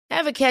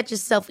Ever catch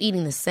yourself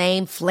eating the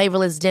same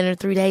flavorless dinner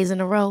 3 days in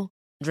a row?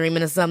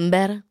 Dreaming of something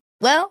better?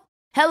 Well,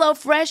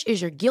 HelloFresh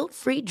is your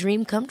guilt-free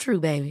dream come true,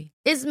 baby.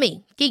 It's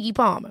me, Keke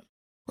Palmer.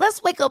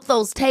 Let's wake up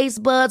those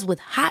taste buds with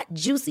hot,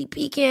 juicy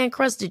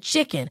pecan-crusted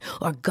chicken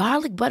or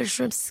garlic butter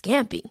shrimp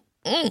scampi.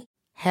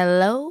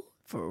 Hello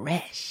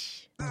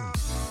Fresh.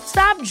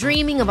 Stop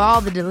dreaming of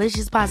all the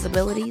delicious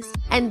possibilities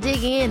and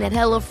dig in at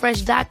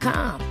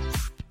HelloFresh.com.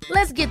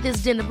 Let's get this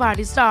dinner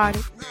party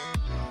started.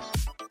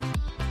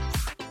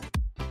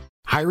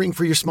 Hiring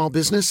for your small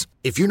business?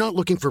 If you're not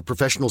looking for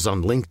professionals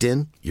on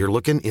LinkedIn, you're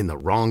looking in the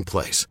wrong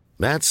place.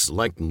 That's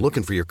like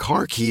looking for your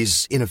car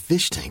keys in a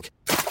fish tank.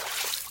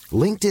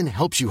 LinkedIn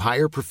helps you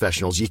hire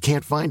professionals you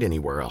can't find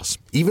anywhere else,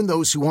 even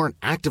those who aren't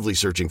actively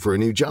searching for a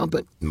new job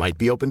but might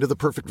be open to the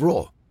perfect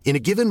role. In a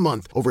given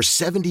month, over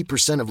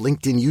 70% of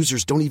LinkedIn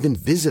users don't even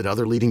visit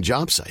other leading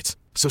job sites.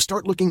 So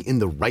start looking in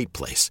the right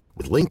place.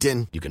 With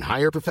LinkedIn, you can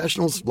hire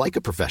professionals like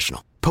a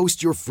professional.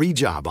 Post your free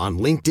job on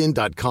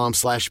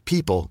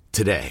linkedin.com/people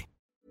today.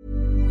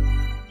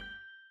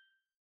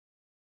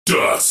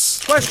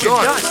 Question,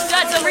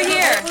 Guts over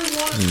here.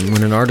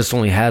 When an artist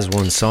only has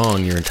one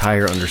song, your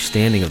entire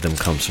understanding of them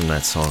comes from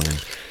that song.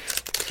 And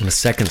when a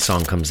second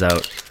song comes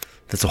out,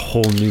 that's a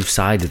whole new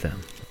side to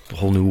them, a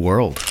whole new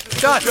world.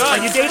 Guts, are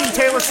you dating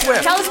Taylor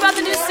Swift? Tell us about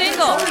the new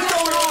single.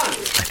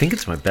 I think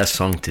it's my best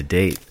song to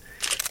date.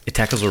 It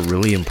tackles a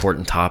really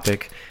important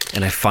topic,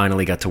 and I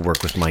finally got to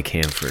work with Mike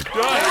Hanford.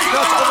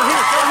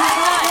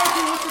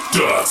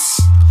 Guts.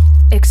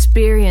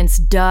 Experience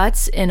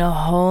Duts in a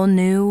whole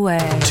new way.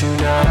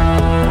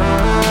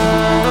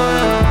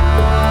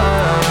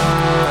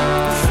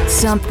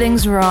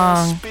 Something's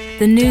Wrong.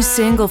 The new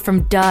single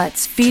from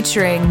Duts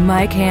featuring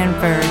Mike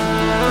Hanford.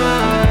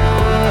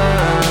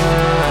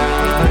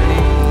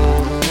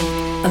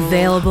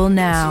 Available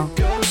now.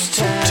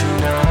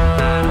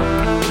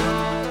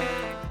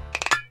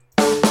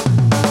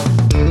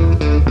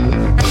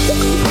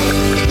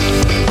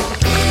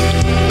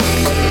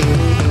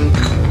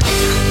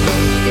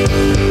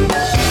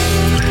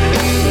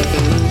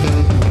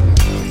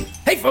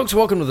 Hey folks,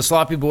 welcome to the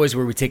Sloppy Boys,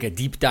 where we take a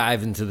deep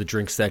dive into the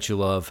drinks that you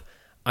love.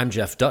 I'm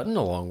Jeff Dutton,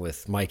 along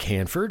with Mike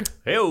Hanford.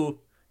 Hey-o.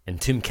 And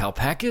Tim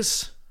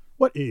Kalpakis.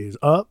 What is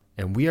up?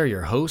 And we are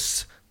your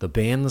hosts, the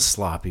band The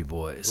Sloppy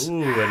Boys.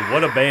 Ooh, and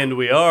what a band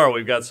we are.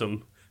 We've got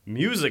some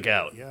music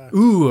out. Yeah.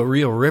 Ooh, a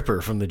real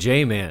ripper from the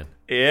J-Man.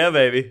 Yeah,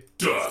 baby.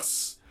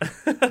 Dust.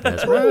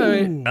 That's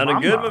right.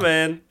 Sounded good, my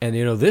man. And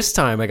you know, this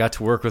time I got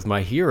to work with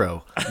my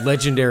hero,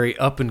 legendary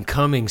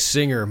up-and-coming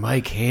singer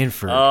Mike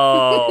Hanford.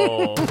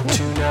 Oh.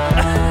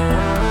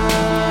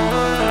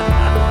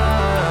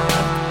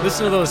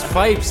 Listen to those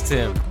pipes,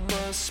 Tim.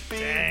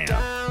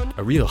 Damn.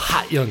 A real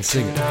hot young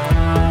singer.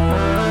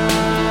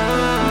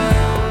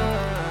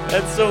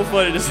 That's so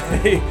funny to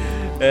say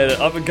an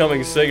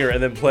up-and-coming singer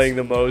and then playing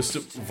the most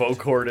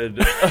vocorded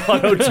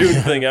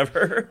auto-tune thing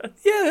ever.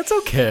 Yeah, that's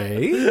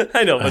okay.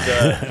 I know, but,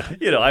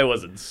 I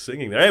wasn't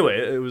singing there. Anyway,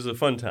 it was a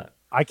fun time.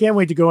 I can't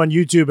wait to go on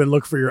YouTube and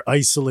look for your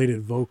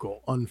isolated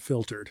vocal,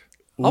 unfiltered.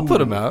 I'll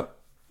put him out.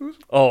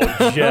 Oh,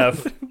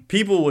 Jeff.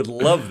 People would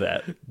love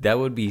that. That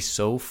would be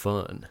so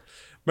fun.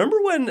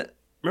 Remember when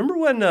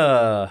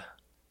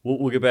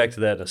we'll get back to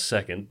that in a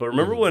second, but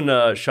remember when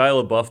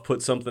Shia LaBeouf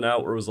put something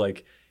out where it was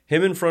like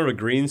him in front of a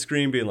green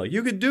screen being like,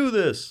 you could do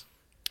this.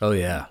 Oh,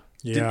 yeah.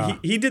 Yeah.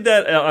 He did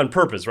that on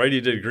purpose, right?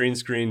 He did a green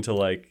screen to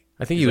like,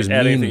 I think he was like,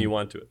 add meme, anything you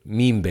want to it.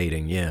 Meme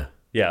baiting, yeah.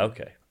 Yeah,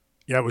 okay.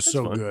 Yeah, it was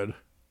so fun. good.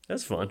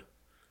 That's fun.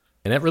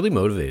 And that really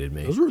motivated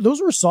me. Those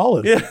were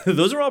solid. Yeah,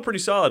 those are all pretty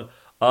solid.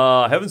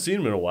 I haven't seen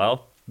them in a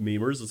while.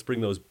 Memers, let's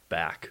bring those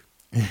back.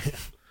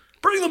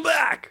 Bring them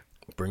back.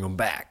 Bring them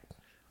back.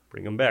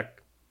 Bring them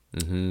back.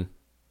 Mm-hmm.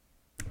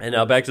 And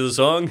now back to the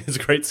song. It's a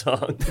great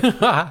song. It's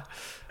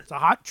a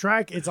hot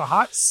track. It's a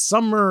hot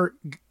summer.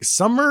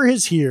 Summer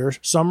is here.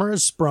 Summer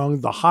has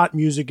sprung. The hot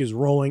music is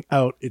rolling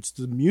out. It's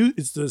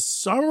the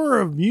summer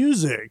of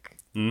music.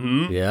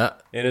 Mm-hmm. Yeah.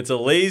 And it's a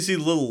lazy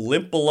little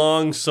limp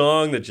along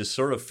song that you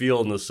sort of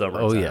feel in the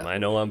summertime. Oh, yeah. I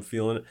know I'm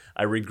feeling it.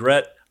 I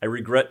regret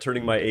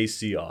turning my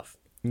AC off.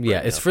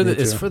 Yeah, it's for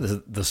the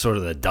sort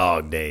of the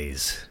dog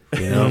days,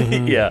 you know?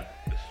 Yeah.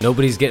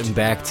 Nobody's getting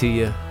back to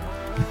you.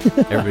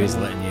 Everybody's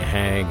letting you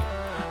hang.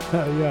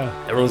 Yeah.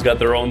 Everyone's got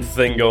their own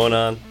thing going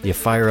on. You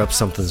fire up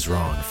Something's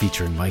Wrong,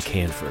 featuring Mike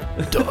Hanford.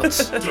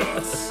 Duts.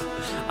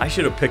 I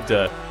should have picked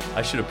a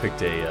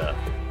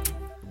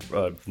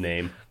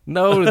name.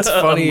 No, it's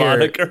funnier. A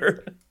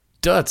moniker.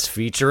 Duts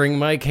featuring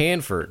Mike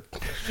Hanford.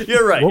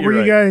 You're right. What were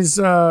you guys?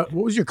 What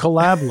was your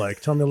collab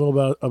like? Tell me a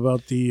little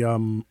about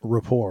the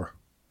rapport.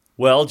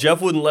 Well,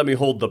 Jeff wouldn't let me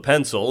hold the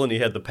pencil, and he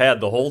had the pad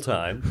the whole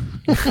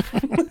time.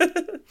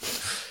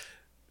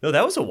 No,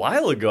 that was a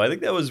while ago. I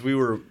think we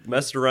were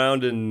messing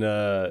around in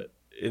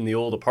the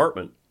old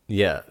apartment.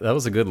 Yeah, that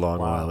was a good long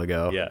while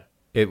ago. Yeah.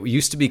 It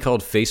used to be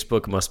called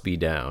Facebook Must Be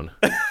Down.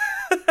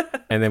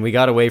 And then we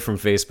got away from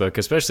Facebook,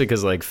 especially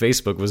because like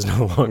Facebook was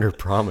no longer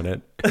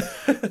prominent.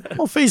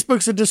 Well,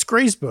 Facebook's a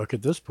disgrace book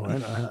at this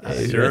point.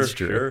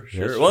 Sure.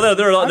 Well,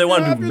 they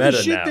want to do meta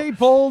the shit now. they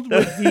pulled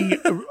with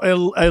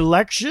the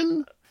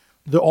election,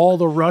 all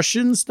the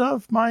Russian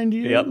stuff, mind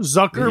you. Yep.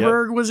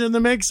 Zuckerberg was in the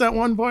mix at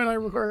one point, I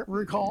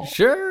recall.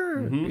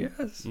 Sure.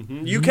 Yes.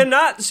 You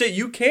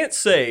can't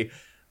say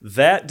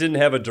that didn't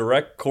have a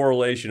direct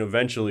correlation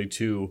eventually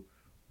to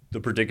the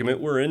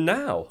predicament we're in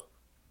now.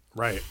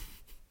 Right.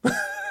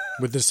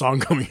 With this song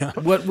coming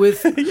out. What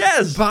with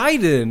Yes.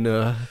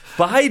 Biden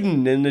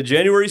Biden and the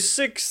January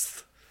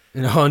 6th.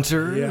 and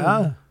Hunter?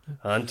 Yeah.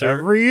 Hunter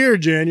Every year,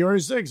 January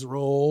 6th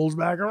rolls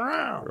back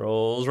around.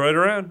 rolls right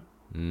around.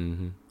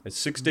 Mm-hmm. It's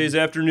 6 days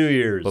after New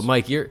Year's. But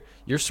Mike, you're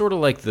sort of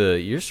like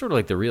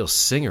the real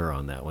singer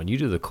on that one. You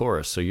do the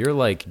chorus, so you're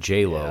like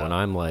J-Lo, and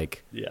I'm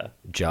like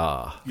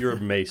Ja. You're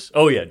Mace.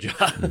 Oh yeah,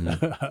 John.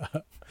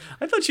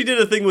 I thought she did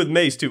a thing with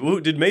Mace too.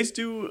 Ooh, did Mace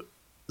do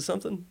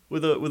something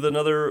with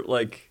another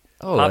like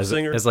pop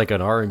singer as like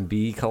an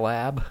R&B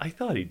collab? I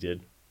thought he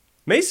did.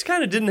 Mace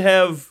kind of didn't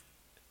have.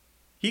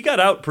 He got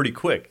out pretty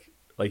quick.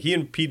 Like he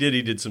and P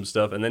Diddy did some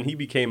stuff, and then he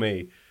became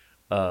a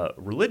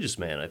religious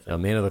man. I think A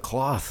man of the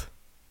cloth.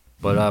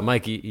 But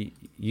Mike,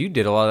 you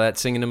did a lot of that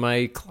singing in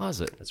my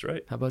closet. that's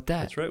right. How about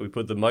that? That's right. We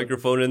put the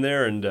microphone in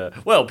there, and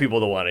people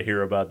don't want to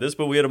hear about this,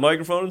 but we had a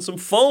microphone and some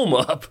foam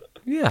up.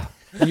 Yeah.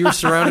 You were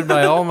surrounded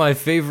by all my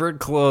favorite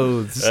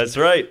clothes. That's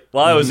right.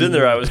 While I was in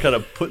there, I was kind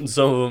of putting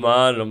some of them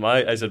on, and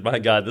I said, "My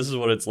God, this is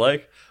what it's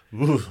like."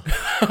 Ooh.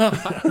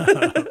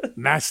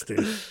 Nasty.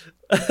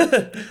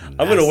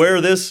 I'm going to wear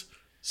this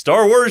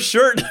Star Wars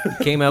shirt.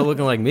 Came out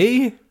looking like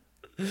me?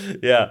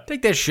 Yeah.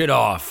 Take that shit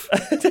off.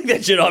 Take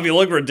that shit off. You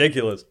look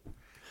ridiculous.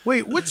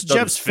 Wait, what's Doesn't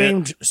Jeff's fit.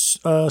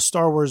 famed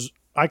Star Wars?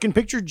 I can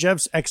picture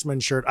Jeff's X-Men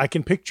shirt. I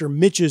can picture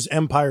Mitch's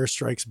Empire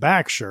Strikes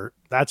Back shirt.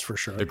 That's for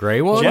sure. The gray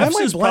one? Jeff's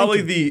am I is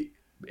probably blanking?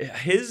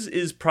 his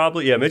is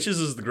probably, Mitch's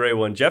is the gray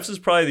one. Jeff's is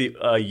probably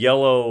the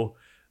yellow,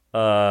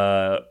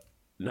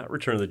 not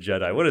Return of the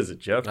Jedi. What is it,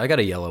 Jeff? I got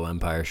a yellow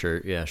Empire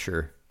shirt. Yeah,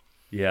 sure.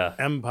 Yeah.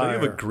 Empire.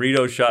 Don't you have a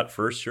Greedo shot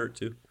first shirt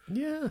too?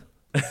 Yeah.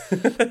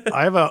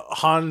 I have a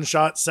Han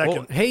shot second.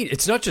 Well, hey,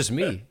 it's not just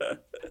me.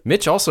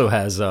 Mitch also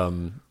has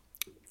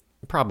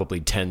probably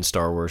 10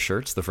 Star Wars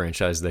shirts, the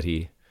franchise that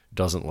he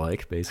doesn't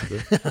like, basically.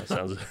 That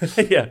sounds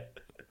yeah.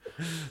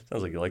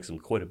 Sounds like you like them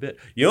quite a bit.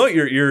 You know what?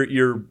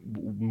 Your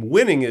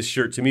winningest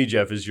shirt to me,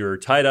 Jeff, is your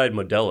tie-dyed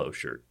Modelo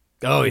shirt.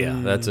 Oh yeah,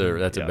 that's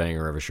a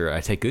banger of a shirt. I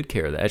take good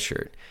care of that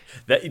shirt.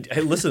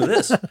 Hey, listen to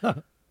this.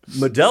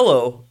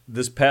 Modelo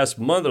this past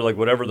month, or like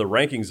whatever the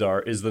rankings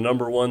are, is the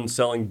number 1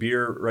 selling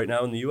beer right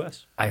now in the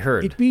U.S. I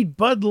heard. It beat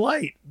Bud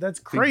Light. That's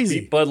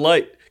crazy. Beat Bud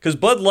Light, because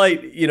Bud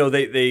Light, whatever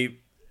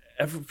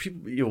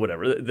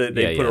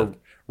they put a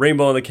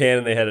rainbow on the can,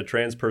 and they had a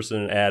trans person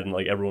in an ad, and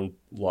like everyone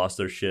lost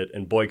their shit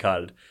and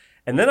boycotted.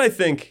 And then I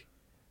think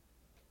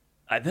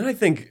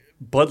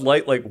Bud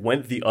Light like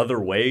went the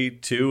other way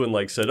too, and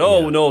like said,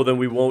 "Oh no, then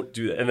we won't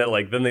do that." And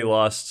then they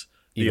lost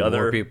the Even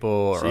other more people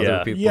or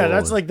other people. Yeah,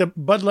 that's like the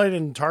Bud Light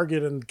and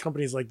Target and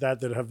companies like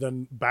that have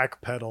then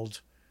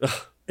backpedaled.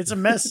 It's a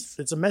mess.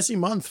 It's a messy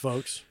month,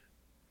 folks.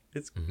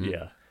 It's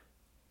yeah.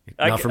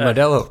 Not for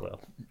Modelo.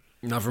 Well,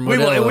 Not for we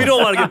Modelo.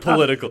 don't want to get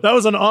political. That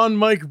was an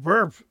on-mic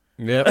burp.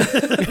 Yep.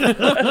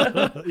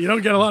 You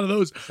don't get a lot of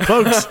those,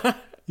 folks.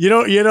 You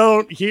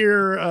don't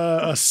hear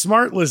a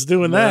Smartless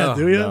doing that,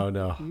 do you?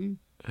 No.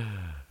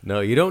 No,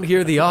 you don't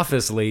hear the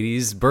office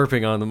ladies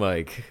burping on the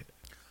mic.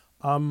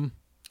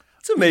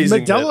 It's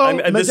amazing.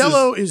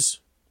 Modelo is.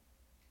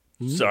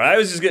 Sorry, I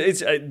was just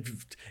gonna.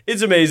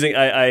 It's amazing.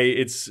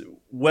 It's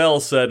well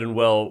said and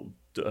well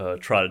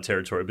trotted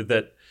territory, but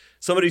that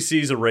somebody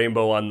sees a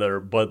rainbow on their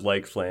Bud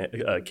Light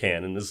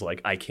can and is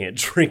like, I can't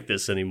drink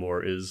this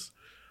anymore, is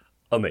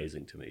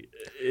amazing to me.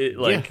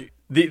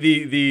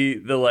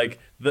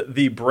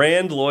 The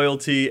brand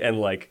loyalty and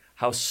like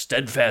how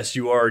steadfast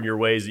you are in your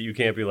ways that you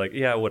can't be like,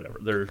 yeah,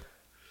 whatever.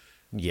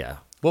 Yeah.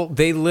 Well,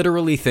 they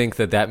literally think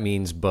that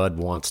means Bud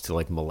wants to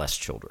like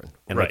molest children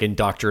and like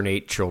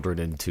indoctrinate children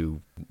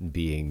into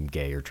being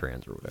gay or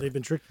trans or whatever. They've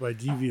been tricked by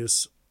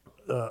devious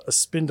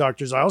spin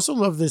doctors. I also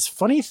love this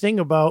funny thing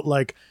about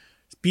like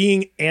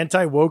being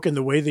anti-woke and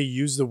the way they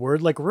use the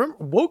word. Like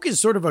woke is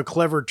sort of a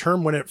clever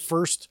term when it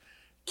first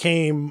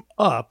came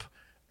up.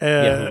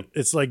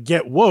 It's like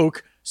get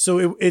woke.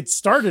 So it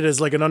started as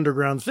like an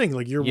underground thing.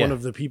 Like you're one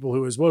of the people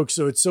who is woke.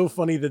 So it's so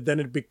funny that then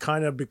it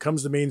kind of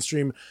becomes the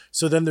mainstream.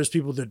 So then there's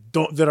people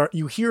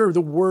you hear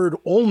the word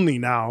only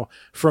now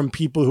from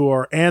people who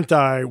are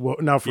anti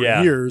now for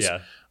years. Yeah.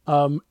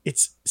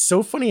 It's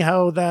so funny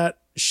how that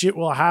shit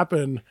will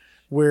happen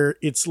where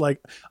it's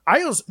like,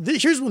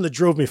 here's one that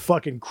drove me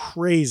fucking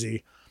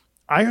crazy.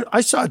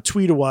 I saw a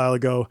tweet a while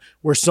ago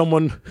where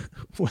someone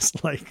was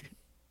like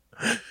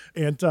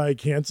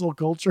anti-cancel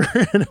culture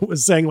and it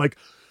was saying like,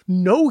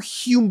 no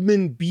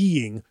human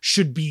being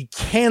should be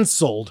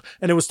canceled.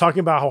 And it was talking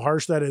about how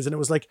harsh that is. And it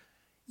was like,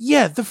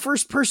 yeah, the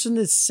first person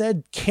that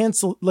said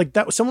cancel, like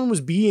that, someone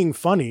was being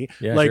funny.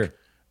 Yeah, like, sure.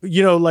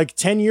 You know, like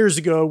 10 years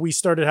ago, we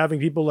started having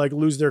people like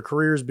lose their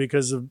careers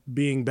because of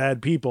being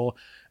bad people.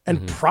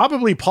 And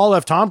probably Paul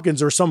F.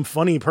 Tompkins or some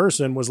funny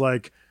person was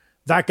like,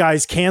 that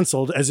guy's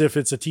canceled, as if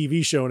it's a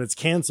TV show and it's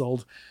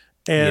canceled.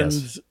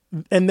 And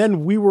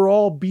then we were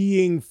all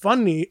being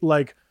funny,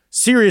 like,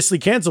 seriously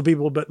cancel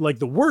people, but like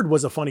the word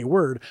was a funny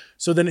word.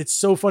 So then it's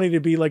so funny to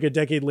be like a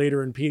decade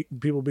later and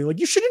people being like,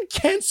 you shouldn't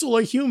cancel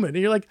a human. And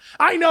you're like,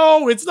 I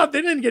know it's not,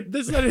 they didn't get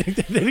this. They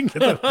didn't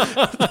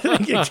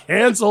get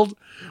canceled.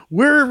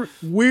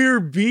 We're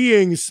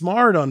being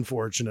smart,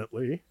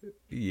 unfortunately.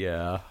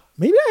 Yeah.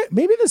 Maybe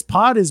this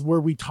pod is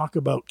where we talk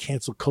about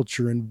cancel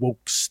culture and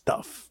woke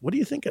stuff. What do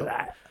you think of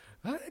that?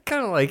 I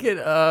kind of like it.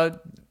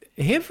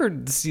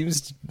 Hanford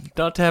seems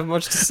not to have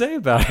much to say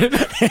about it.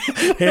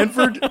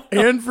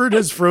 Hanford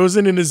has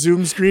frozen in a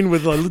Zoom screen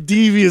with a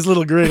devious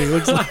little grin. He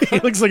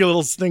looks like a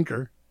little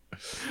stinker.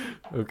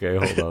 Okay,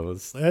 hold on.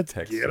 Let's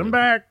get him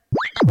back.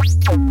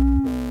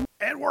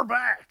 And we're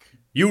back.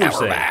 You were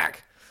saying.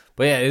 Back.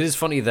 But yeah, it is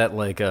funny that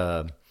like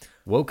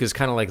woke is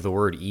kind of like the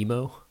word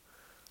emo.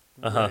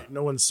 Right.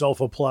 No one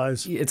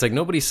self-applies. It's like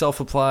nobody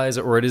self-applies,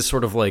 or it is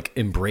sort of like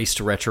embraced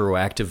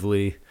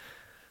retroactively.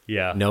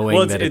 Yeah.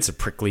 Knowing that it's a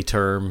prickly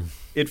term.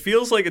 It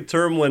feels like a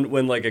term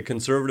when like a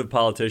conservative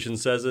politician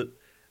says it,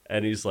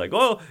 and he's like,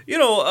 oh,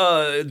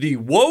 the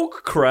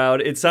woke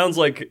crowd. It sounds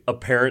like a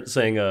parent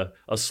saying a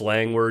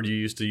slang word you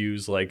used to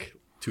use like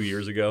 2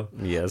 years ago.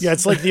 Yes. Yeah,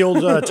 it's like the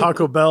old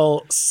Taco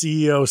Bell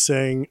CEO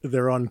saying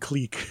they're on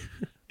clique.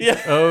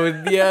 Yeah. Oh,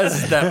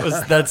 yes,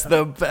 that's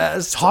the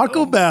best.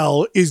 Taco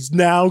Bell is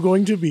now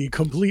going to be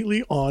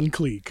completely on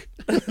clique.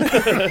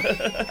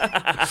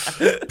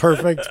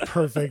 Perfect.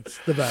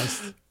 The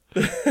best.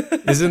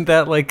 Isn't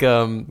that like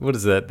what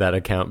is that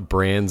account?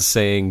 Brands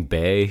saying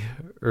Bay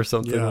or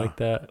something like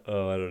that?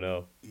 Oh, I don't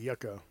know.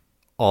 Yucca.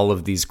 All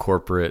these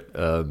corporate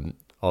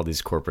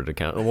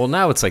accounts. Well,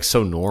 now it's like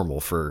so normal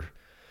for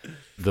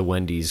the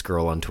Wendy's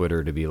girl on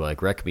Twitter to be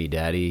like, "Wreck me,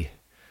 daddy."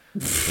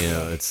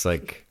 It's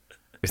like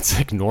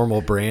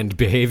normal brand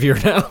behavior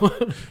now.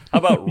 How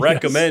about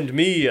recommend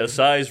me a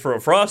size for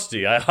a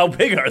Frosty? How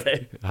big are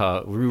they?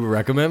 We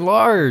recommend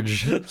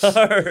large.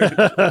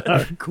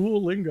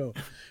 Cool lingo.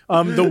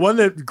 The one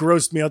that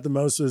grossed me out the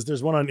most is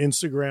there's one on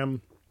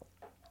Instagram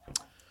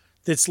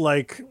that's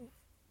like,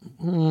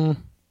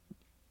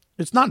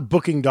 it's not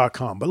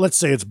booking.com, but let's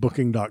say it's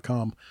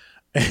booking.com.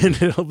 And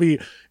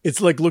it's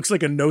like, looks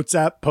like a Notes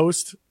app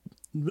post.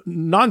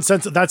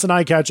 Nonsense. That's an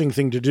eye-catching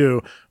thing to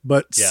do,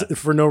 but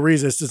for no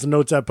reason, it's just a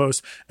Notes app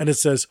post, and it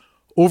says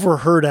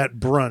overheard at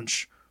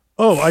brunch.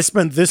 Oh, I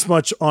spent this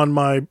much on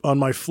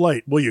my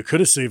flight. Well, you could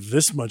have saved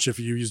this much if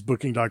you used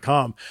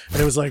booking.com.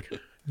 And it was like,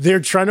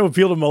 they're trying to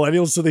appeal to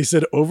millennials, so they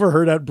said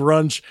overheard at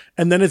brunch,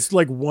 and then it's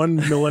like one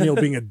millennial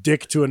being a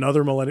dick to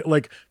another millennial.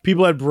 Like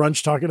people at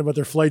brunch talking about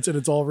their flights, and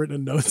it's all written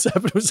in Notes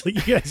app. It was like,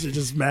 you guys are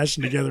just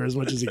mashing together as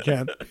much as you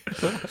can.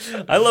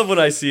 I love when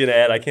I see an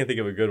ad. I can't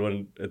think of a good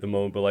one at the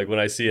moment, but like when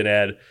I see an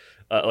ad,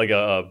 like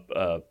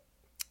a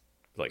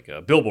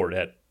billboard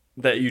ad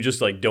that you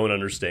just like don't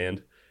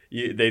understand.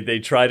 They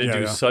try to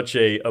do such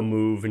a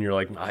move, and you're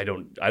like, I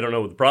don't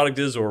know what the product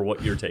is or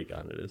what your take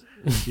on it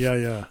is.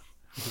 Yeah.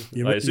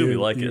 I assume you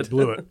like it.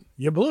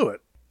 You blew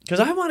it. Because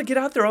I want to get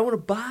out there. I want to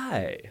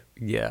buy.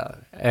 Yeah.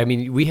 I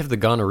mean, we have the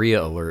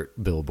gonorrhea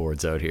alert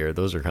billboards out here.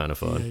 Those are kind of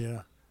fun.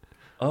 Yeah.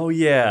 Oh,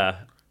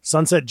 yeah.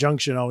 Sunset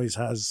Junction always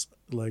has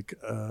like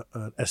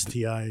an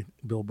STI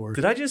billboard.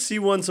 Did I just see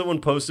one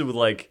someone posted with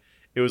like,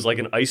 it was like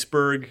an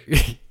iceberg?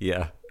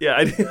 Yeah. Yeah,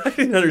 I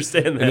didn't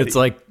understand that. And it's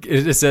like,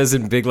 it says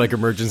in big like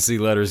emergency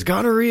letters,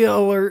 gonorrhea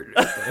alert.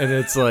 And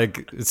it's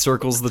like, it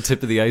circles the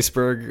tip of the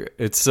iceberg.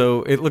 It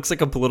looks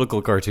like a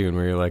political cartoon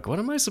where you're like, what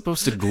am I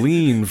supposed to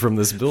glean from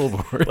this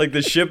billboard? Like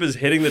the ship is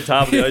hitting the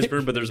top of the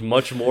iceberg, but there's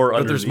much more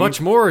underneath. But there's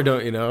much more,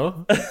 don't you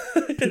know?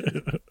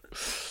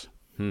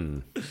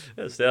 Yeah,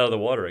 stay out of the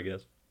water, I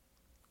guess.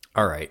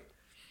 All right.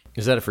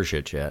 Is that it for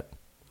Shit Chat?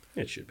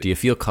 It should be. Do you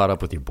feel caught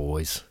up with your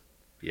boys?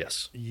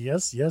 Yes.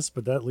 Yes,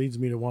 but that leads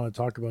me to want to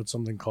talk about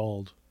something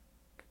called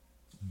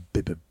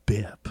Bip.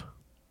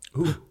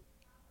 Ooh.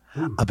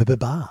 A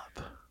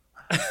bip-bop.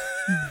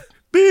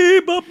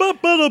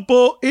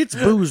 Beep-bop-bop-bop-bop. It's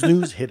Booze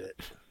News. Hit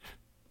it.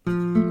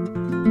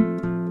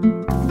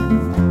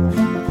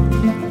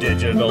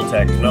 Digital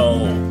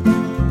techno.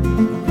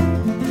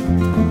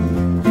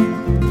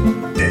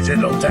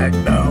 Digital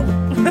techno.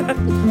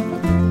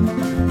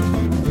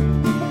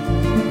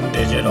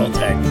 Digital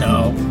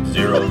techno.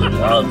 Zeros and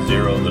ones,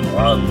 zeros and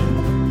ones.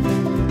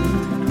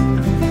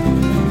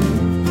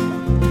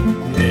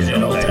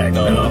 Digital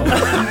techno.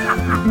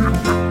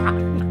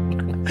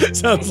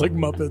 Sounds like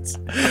Muppets.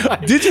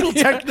 Digital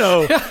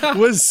Techno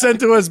was sent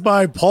to us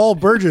by Paul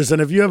Burgess.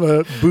 And if you have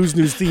a Booze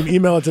News theme,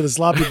 email it to the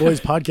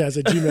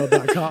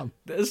sloppyboyspodcast@gmail.com.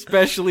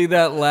 Especially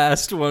that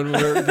last one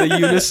where the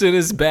unison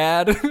is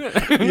bad.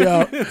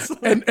 Yeah.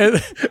 And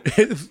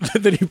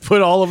then he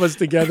put all of us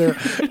together.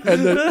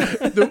 And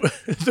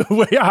the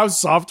way how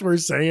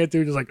software's saying it,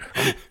 dude, is like,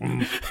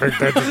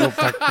 Digital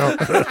Techno.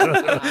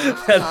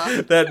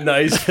 that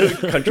nice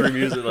country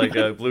music, like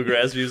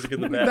bluegrass music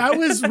in the back.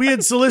 We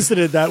had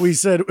solicited that. We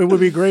said it would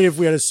be great if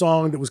we had a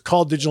song that was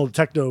called Digital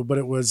Techno, but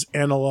it was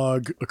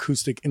analog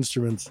acoustic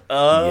instruments.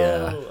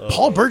 Yeah.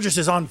 Paul Burgess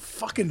is on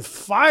fucking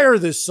fire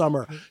this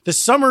summer. The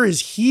summer is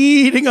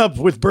heating up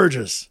with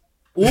Burgess.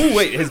 Oh,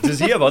 wait, does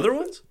he have other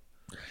ones?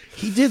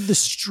 He did the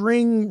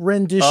string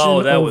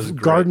rendition that of was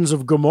great. Gardens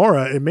of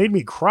Gomorrah. It made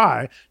me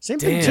cry. Same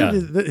thing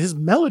Damn. too. His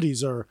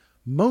melodies are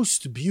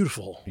most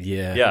beautiful.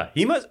 Yeah. Yeah,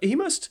 he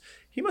must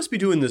be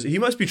doing this. He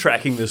must be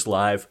tracking this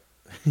live.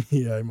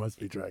 Yeah, I must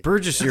be dragged.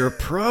 Burgess, you're a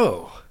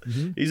pro.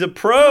 He's a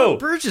pro.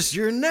 Burgess,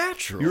 you're a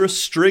natural. You're a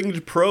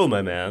stringed pro,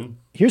 my man.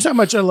 Here's how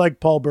much I like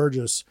Paul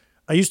Burgess.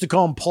 I used to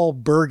call him Paul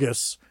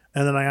Burgess,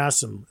 and then I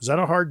asked him, "Is that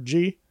a hard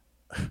G?"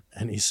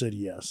 And he said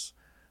yes.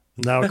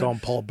 Now I call him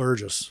Paul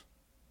Burgess.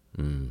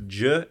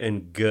 J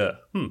and G.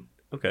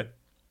 Okay.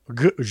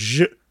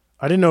 J.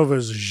 I didn't know if it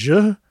was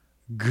J,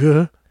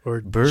 G,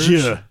 or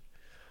J.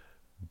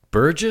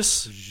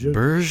 Burgess?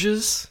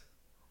 Burgess?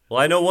 Well,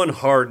 I know one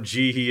hard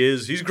G he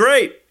is. He's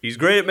great. He's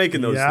great at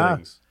making those Yeah.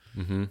 things.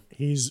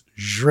 He's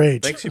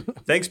great.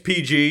 Thanks,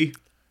 PG.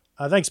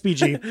 Thanks,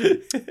 PG.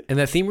 And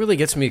that theme really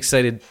gets me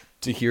excited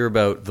to hear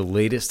about the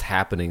latest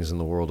happenings in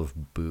the world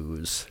of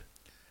booze.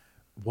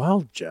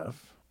 Well,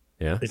 Jeff,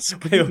 Yeah? it's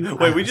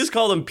Wait, we just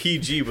called him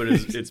PG, but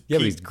it's Yeah,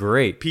 but he's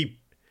great. PB.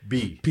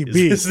 PB.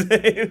 Is his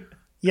name.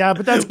 yeah,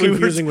 but that's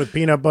confusing with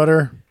peanut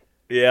butter.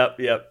 Yep.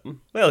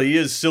 Well, he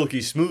is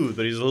silky smooth,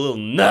 but he's a little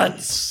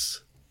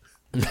nuts.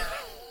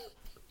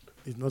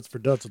 He's nuts for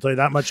nuts. I'll tell you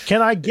that much.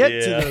 Can I get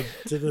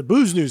to the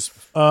booze news?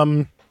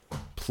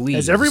 Please.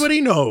 As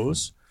everybody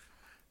knows,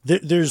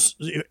 there's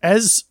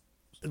as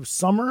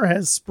summer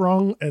has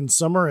sprung and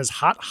summer is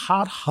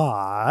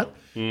hot,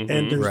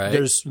 and Right.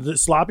 there's the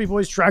Sloppy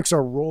Boys tracks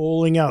are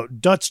rolling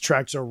out, Dutz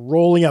tracks are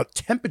rolling out.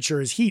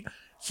 Temperature is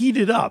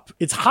heated up.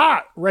 It's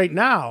hot right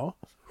now.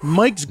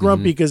 Mike's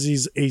grumpy because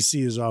his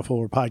AC is off while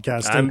we're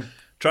podcasting. I'm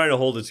trying to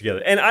hold it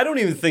together, and I don't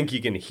even think you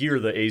can hear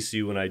the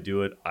AC when I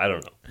do it. I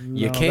don't know.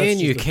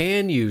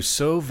 You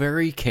so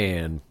very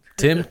can.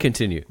 Tim,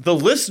 continue. The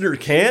listener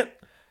can't.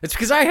 It's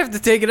because I have to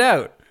take it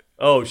out.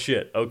 Oh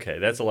shit. Okay,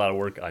 that's a lot of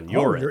work on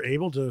your end. You're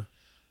able to.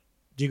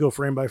 Do you go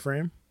frame by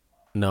frame?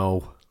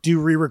 No. Do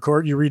you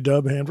re-record? You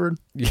redub Hanford?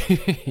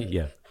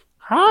 Yeah.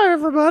 Hi,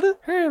 everybody.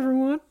 Hey,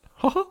 everyone.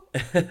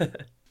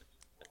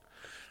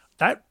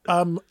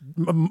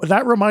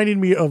 That reminded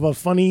me of a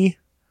funny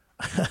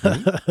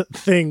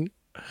thing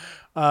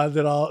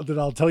that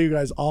I'll tell you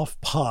guys off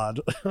pod.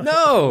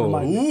 No.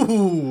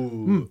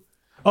 Ooh.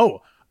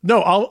 Oh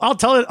no, I'll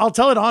tell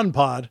it on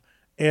pod,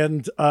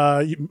 and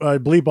I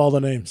bleep all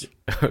the names,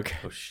 Okay.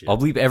 Oh shit. I'll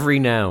bleep every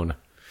noun.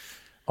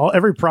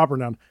 every proper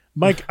noun.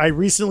 Mike, I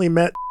recently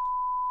met,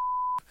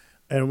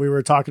 and we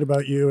were talking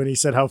about you, and he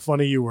said how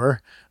funny you were,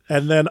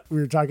 and then we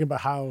were talking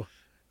about how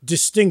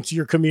distinct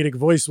your comedic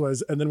voice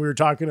was, and then we were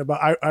talking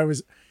about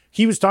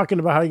he was talking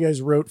about how you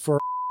guys wrote for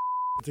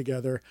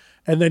together,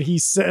 and then he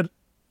said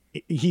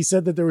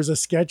that there was a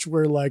sketch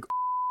where like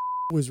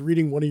was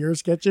reading one of your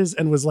sketches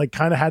and was like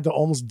kind of had to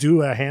almost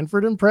do a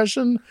Hanford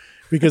impression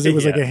because it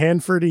was like a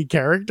Hanfordy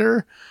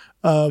character,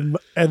 and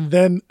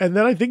then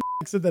I think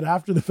said that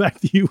after the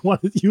fact that you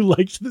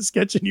liked the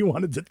sketch and you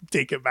wanted to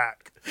take it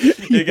back.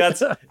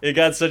 It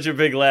got such a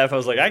big laugh. I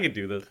was like, I can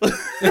do this.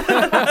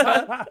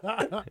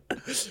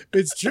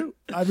 It's true.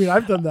 I mean,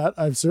 I've done that.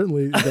 I've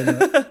certainly done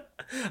that.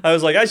 I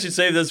was like, I should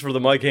save this for the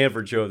Mike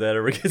Hanford show if that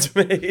ever gets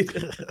made.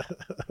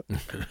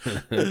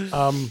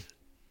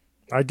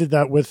 I did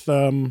that with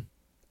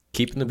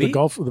Keeping the the beat?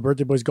 the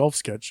Birthday Boys golf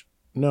sketch.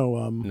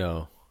 No,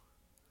 No.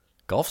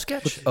 Golf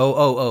sketch?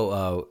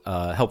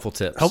 Helpful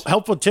tips.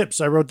 helpful tips.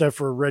 I wrote that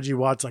for Reggie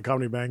Watts on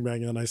Comedy Bang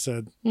Bang, and then I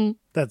said,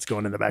 that's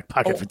going in the back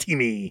pocket for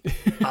Timmy.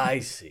 I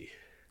see.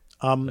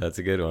 That's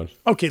a good one.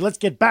 Okay, let's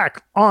get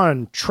back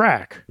on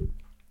track.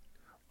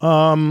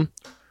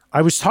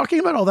 I was talking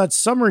about all that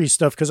summery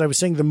stuff because I was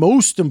saying the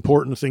most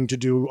important thing to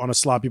do on a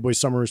Sloppy Boy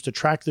summer is to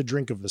track the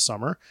drink of the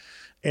summer.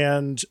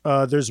 And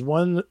there's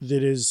one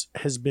that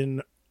has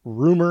been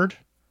rumored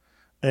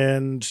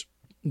and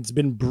it's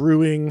been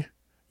brewing.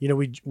 You know,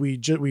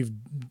 we've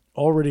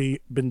already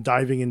been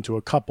diving into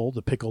a couple,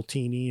 the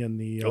Pickletini and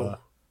the Yeah. what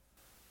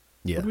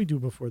did we do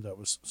before that?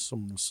 Was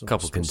some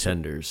Couple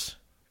contenders.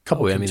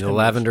 Couple I mean, the contenders.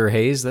 Lavender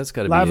Haze, that's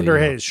got to be Lavender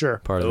Haze, sure.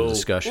 part of the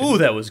discussion. Ooh,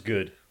 that was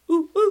good.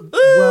 Ooh,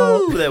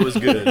 that was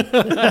good.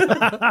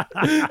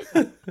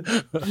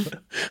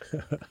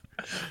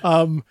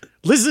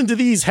 Listen to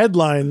these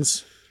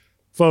headlines,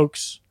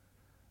 folks,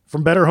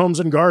 from Better Homes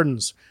and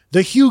Gardens.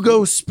 The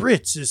Hugo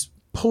Spritz is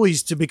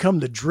poised to become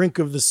the drink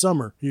of the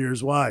summer.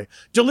 Here's why.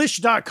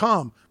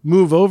 Delish.com.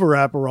 Move over,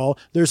 Aperol.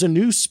 There's a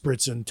new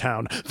spritz in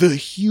town. The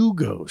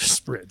Hugo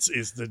Spritz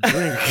is the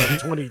drink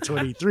of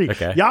 2023.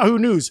 Okay. Yahoo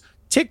News.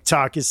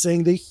 TikTok is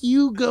saying the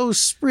Hugo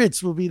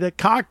Spritz will be the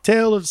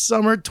cocktail of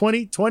summer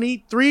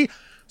 2023.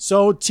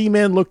 So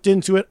T-Man looked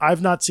into it.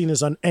 I've not seen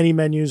this on any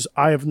menus.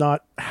 I have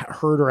not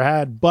heard or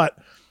had, but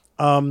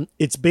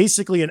it's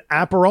basically an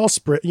Aperol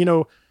Spritz. You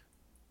know,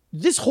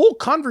 this whole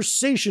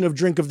conversation of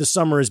drink of the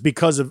summer is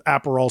because of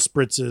Aperol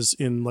Spritzes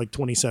in like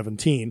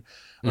 2017.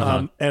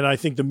 And I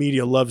think the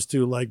media loves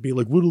to like be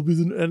like, what'll be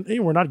the, and hey,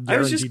 we're not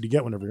guaranteed to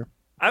get one every year.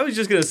 I was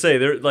just gonna say,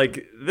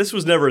 this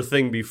was never a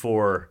thing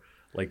before,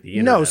 like the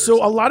internet. No,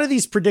 so a lot of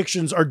these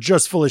predictions are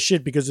just full of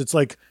shit because it's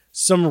like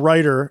some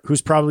writer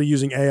who's probably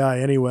using AI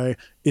anyway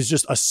is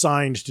just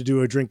assigned to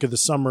do a drink of the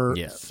summer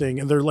thing,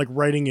 and they're like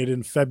writing it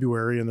in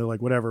February, and they're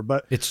like whatever.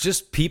 But it's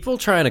just people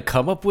trying to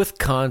come up with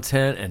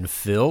content and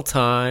fill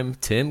time.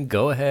 Tim,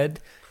 go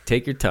ahead,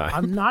 take your time.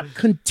 I'm not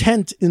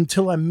content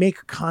until I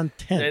make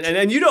content.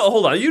 And you don't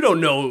hold on. You don't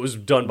know it was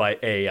done by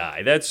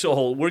AI. That's a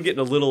whole. We're getting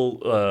a little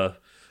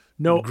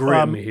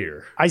grim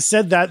here. I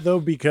said that though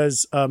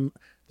because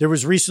there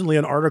was recently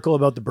an article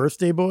about the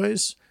Birthday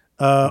Boys.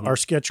 Our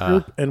sketch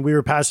group, and we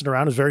were passing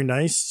around. It was very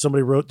nice.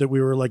 Somebody wrote that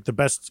we were like the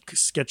best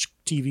sketch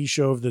TV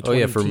show of the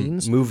 20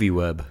 teens. For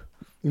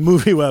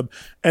MovieWeb.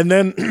 And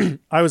then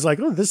I was like,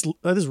 oh, this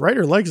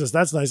writer likes us.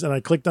 That's nice. And I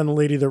clicked on the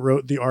lady that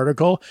wrote the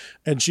article,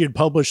 and she had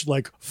published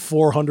like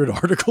 400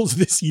 articles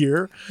this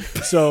year.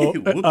 So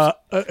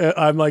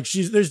I'm like,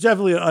 there's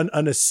definitely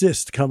an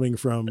assist coming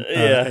from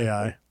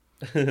AI.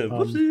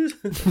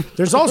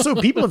 There's also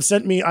people have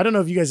sent me, I don't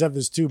know if you guys have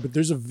this too, but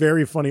there's a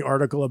very funny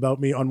article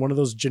about me on one of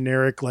those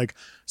generic like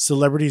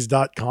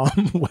celebrities.com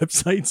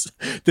websites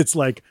that's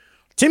like,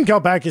 Tim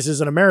Kalpakis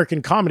is an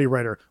American comedy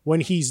writer.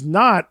 When he's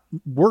not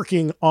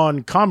working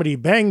on Comedy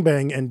Bang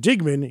Bang and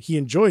Digman, he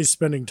enjoys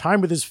spending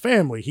time with his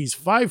family. He's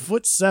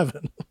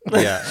 5'7".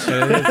 Yeah.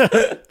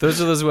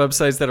 Those are those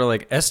websites that are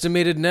like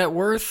estimated net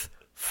worth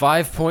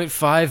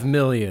 $5.5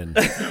 million.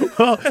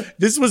 Well,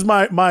 this was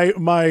my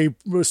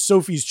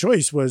Sophie's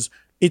choice was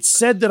it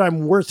said that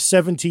I'm worth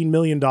 $17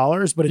 million,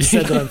 but it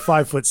said that I'm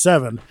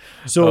 5'7".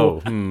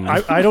 So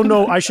I don't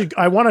know.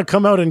 I want to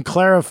come out and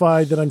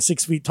clarify that I'm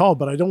 6 feet tall,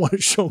 but I don't want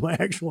to show my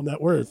actual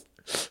net worth.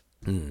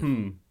 I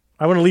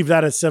want to leave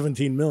that at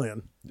 17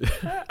 million.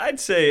 I'd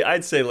say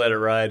let it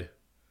ride.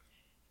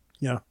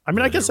 Yeah. I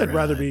mean, I guess I'd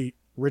rather be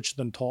rich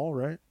than tall,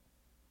 right?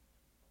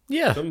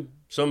 Yeah.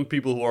 Some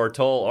people who are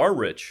tall are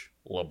rich.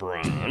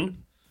 LeBron.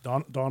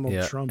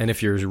 Donald Trump. And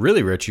if you're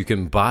really rich, you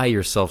can buy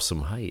yourself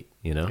some height,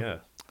 you know? Yeah.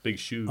 Big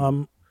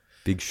shoe.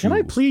 Big shoe. Can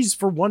I please,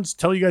 for once,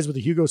 tell you guys what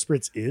the Hugo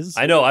Spritz is?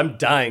 I know. I'm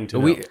dying to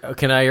know.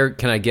 Can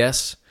I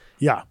guess?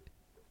 Yeah.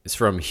 It's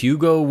from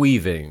Hugo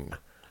Weaving,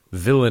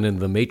 villain in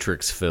the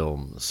Matrix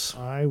films.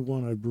 I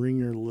want to bring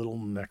your little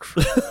neck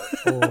for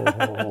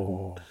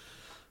Oh.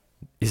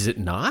 Is it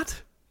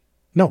not?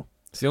 No.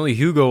 It's the only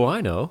Hugo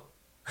I know.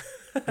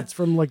 It's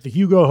from like the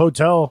Hugo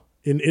Hotel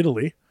in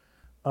Italy.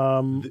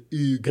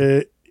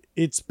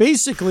 It's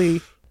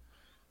basically,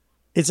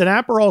 it's an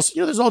Aperol.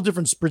 There's all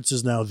different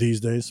spritzes now these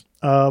days.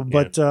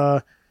 But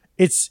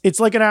it's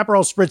like an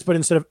Aperol spritz, but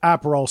instead of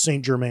Aperol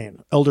Saint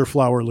Germain,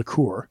 elderflower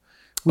liqueur,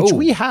 which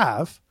we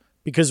have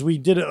because we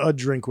did a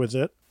drink with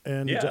it.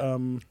 And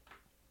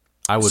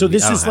I would. So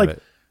this is like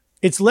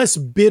it's less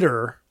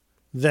bitter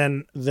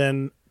than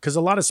because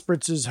a lot of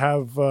spritzes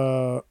have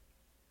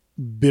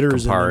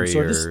bitters Campari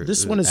in them. So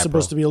this one is Aperol.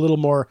 supposed to be a little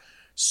more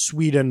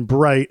sweet and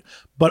bright,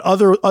 but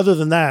other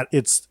than that,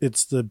 it's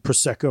the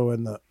prosecco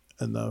and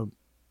the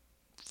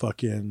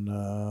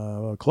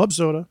fucking club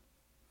soda.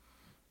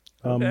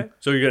 Okay.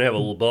 So you're gonna have a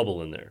little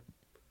bubble in there.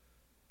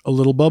 A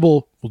little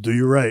bubble will do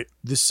you right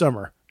this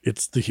summer.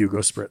 It's the Hugo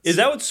Spritz. Is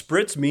that what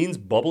spritz means?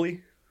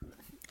 Bubbly?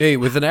 Hey,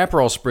 with an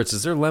Aperol spritz,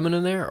 is there lemon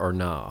in there or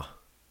nah?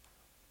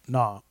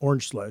 Nah,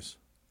 orange slice.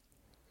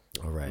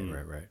 Oh, right.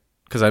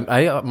 Because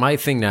I my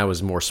thing now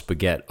is more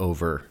spaghetti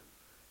over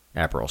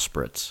Aperol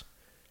spritz.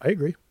 I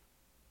agree.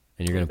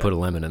 And you're going to put a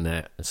lemon in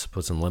that. Let's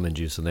put some lemon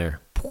juice in there.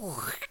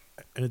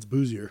 And it's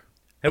boozier.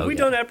 Have we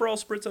done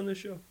Aperol spritz on this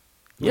show?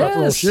 Yes.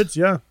 Aperol shits,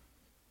 yeah.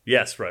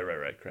 Yes, right.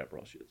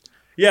 Craperol shit.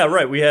 Yeah,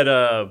 right. We had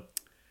Lil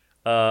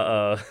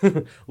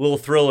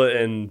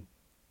Thrilla and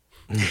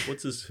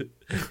what's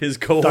his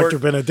cohort? Dr.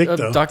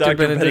 Benedicto. Dr.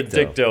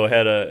 Benedicto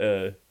had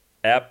a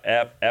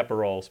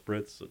Aperol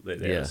spritz. They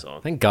had a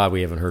song. Thank God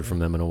we haven't heard from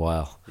them in a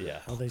while. Yeah.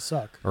 Oh, they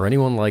suck. Or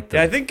anyone like them.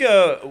 Yeah, I think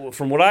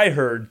from what I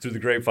heard through the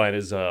grapevine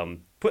is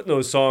putting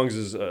those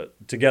songs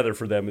together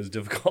for them is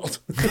difficult.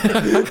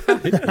 They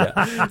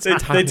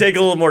take a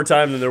little more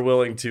time than they're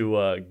willing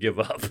to give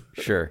up.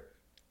 Sure.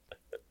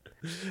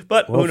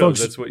 But Well, who knows?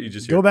 folks, That's what you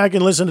just Go hear. back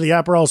and listen to the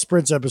Aperol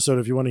Spritz episode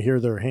if you want to hear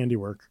their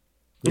handiwork.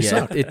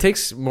 It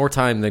takes more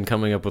time than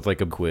coming up with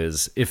like a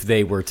quiz if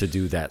they were to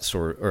do that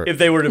sort or If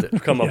they were to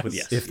come up with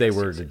if they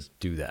were to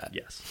do that.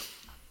 Yes.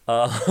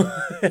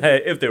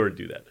 If they were to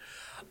do that.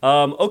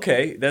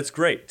 Okay, that's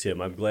great,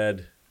 Tim. I'm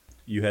glad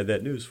you had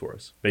that news for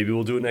us. Maybe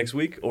we'll do it next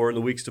week or in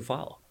the weeks to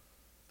follow.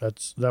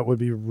 That would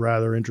be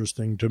rather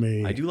interesting to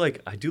me. I do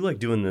like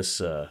doing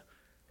this,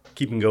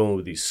 keeping going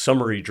with these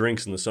summery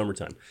drinks in the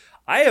summertime.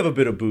 I have a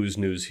bit of booze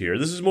news here.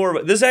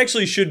 This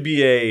actually should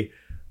be a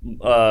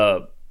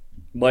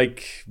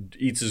Mike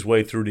eats his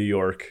way through New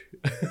York,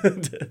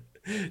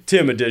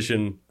 Tim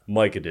edition,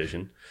 Mike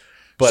edition.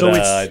 But so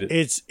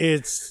it's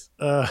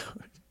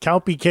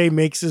Calpy K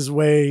makes his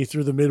way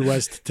through the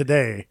Midwest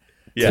today,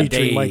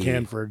 featuring Mike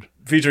Hanford.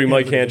 Featuring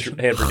Mike Hanford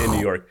in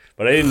New York.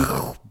 But I didn't.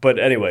 But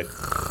anyway,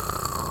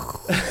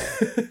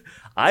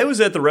 I was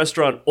at the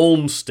restaurant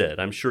Olmsted.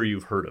 I'm sure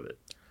you've heard of it.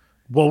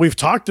 Well, we've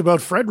talked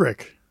about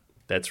Frederick.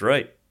 That's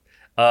right.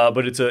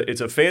 But it's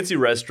a fancy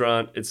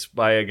restaurant. It's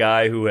by a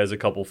guy who has a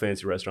couple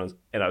fancy restaurants.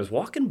 And I was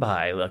walking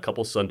by a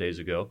couple Sundays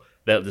ago,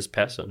 this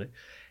past Sunday,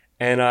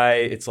 and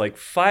it's like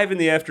 5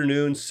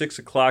 p.m, 6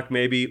 o'clock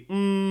maybe.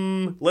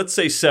 Let's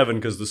say 7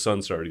 because the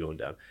sun started going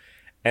down.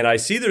 And I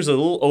see there's a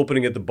little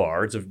opening at the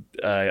bar.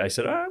 I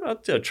said, I'll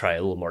try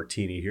a little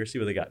martini here, see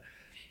what they got.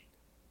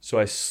 So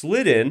I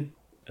slid in.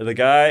 And the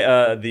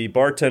guy, the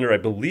bartender, I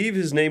believe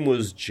his name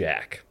was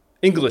Jack,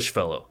 English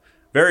fellow,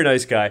 very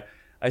nice guy.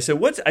 I said,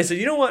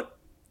 you know what?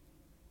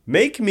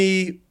 Make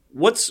me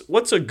what's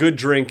a good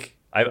drink?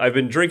 I've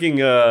been drinking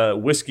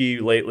whiskey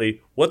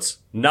lately. What's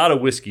not a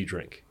whiskey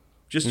drink?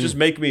 Just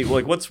make me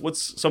like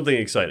what's something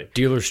exciting.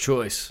 Dealer's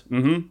choice.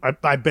 Mm-hmm. I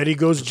bet he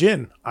goes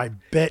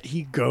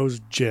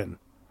gin.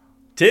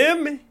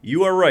 Tim,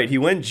 you are right. He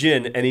went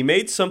gin, and he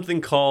made something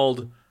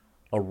called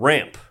a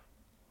ramp.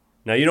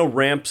 Now you know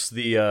ramps,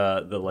 the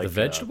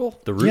vegetable,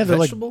 the root they're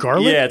vegetable. like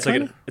garlic. Yeah, it's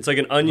like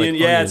an onion. Like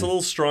yeah, onion. it's a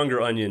little stronger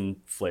onion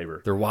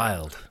flavor. They're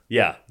wild.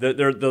 Yeah,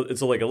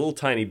 it's like a little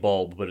tiny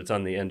bulb, but it's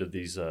on the end of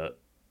these.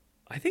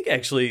 I think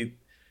actually,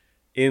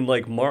 in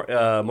like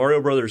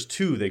Mario Brothers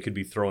 2, they could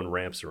be throwing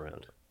ramps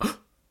around.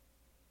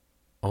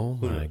 Oh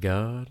my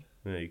god!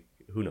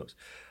 Who knows?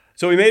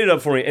 So he made it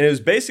up for me, and it was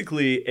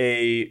basically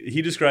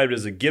he described it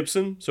as a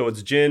Gibson. So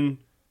it's gin,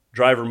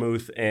 dry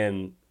vermouth,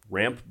 and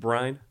ramp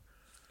brine.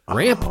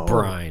 Ramp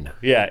brine.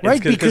 Yeah,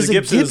 Right, because a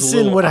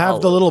Gibson would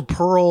have the little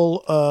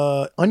pearl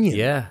onion.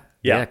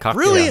 Yeah. Cocktail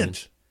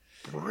Brilliant.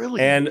 onion.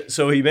 Brilliant. And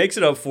so he makes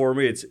it up for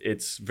me.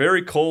 It's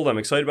very cold. I'm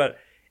excited about it.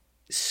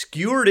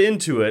 Skewered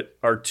into it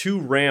are 2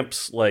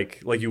 ramps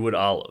like you would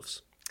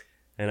olives.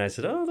 And I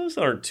said, oh, those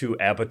aren't too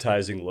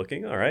appetizing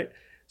looking. All right.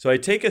 So I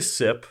take a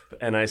sip,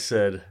 and I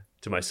said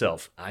to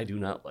myself, I do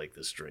not like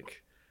this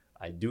drink.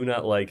 I do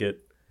not like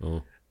it.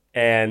 Oh.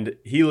 And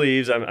he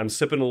leaves. I'm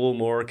sipping a little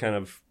more, kind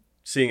of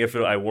seeing if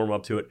I warm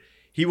up to it.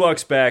 He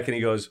walks back, and he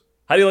goes,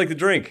 how do you like the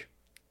drink?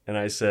 And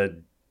I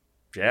said,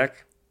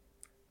 Jack,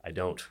 I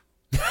don't.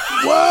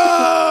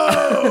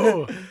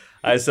 Whoa!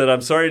 I said,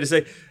 I'm sorry to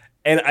say.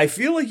 And I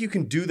feel like you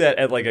can do that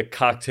at like a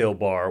cocktail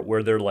bar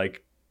where they're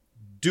like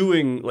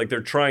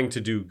they're trying to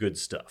do good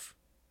stuff.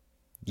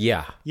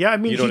 Yeah. Yeah, I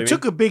mean, You know he what I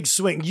took a big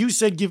swing. You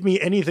said, give me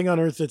anything on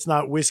earth that's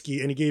not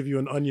whiskey, and he gave you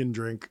an onion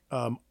drink.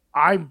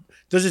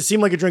 Does it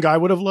seem like a drink I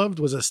would have loved?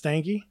 Was it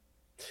stanky?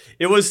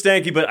 It was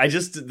stanky, but I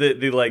just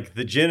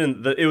the gin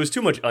and it was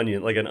too much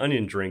onion. Like an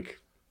onion drink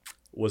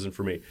wasn't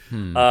for me.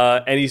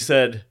 And he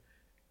said,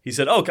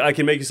 oh, I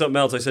can make you something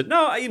else. I said,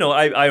 no,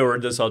 I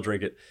ordered this. I'll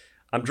drink it.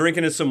 I'm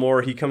drinking it some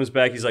more. He comes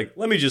back. He's like,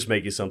 let me just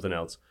make you something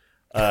else.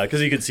 Because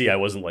he could see I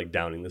wasn't like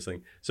downing this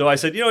thing. So I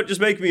said, just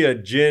make me a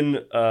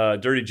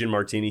dirty gin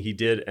martini. He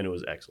did, and it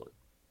was excellent.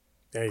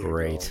 There you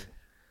Great. go.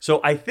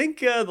 So I think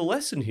the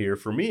lesson here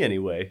for me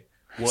anyway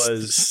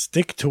was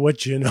Stick to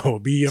what you know.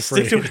 Be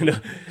afraid.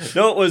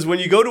 No, it was when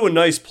you go to a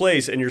nice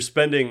place and you're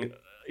spending,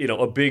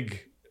 a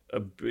big,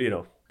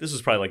 this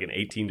was probably like an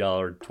 $18,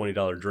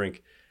 $20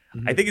 drink.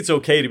 I think it's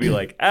okay to be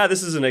like,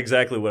 this isn't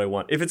exactly what I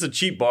want. If it's a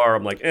cheap bar,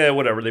 I'm like,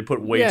 whatever. They put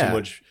way too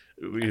much,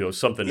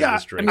 something in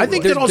this drink. I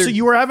think that also they're-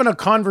 you were having a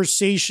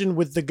conversation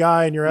with the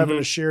guy and you're having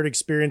a shared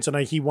experience, and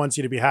he wants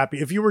you to be happy.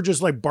 If you were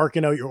just like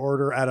barking out your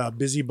order at a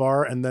busy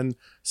bar and then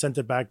sent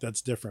it back,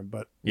 that's different.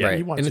 But Yeah. he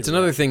Right. wants And you it's to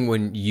another thing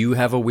when you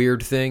have a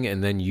weird thing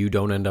and then you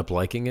don't end up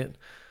liking it.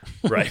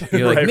 Right.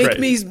 You're like, right.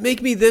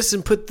 make me this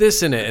and put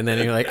this in it, and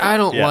then you're like, I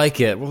don't Yeah. like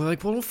it. Well,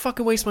 like, well, don't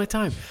fucking waste my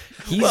time.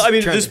 Well, I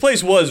mean, this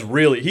place was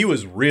he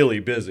was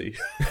really busy.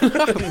 he's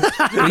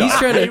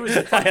trying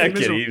to I'm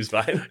kidding. He was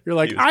fine. You're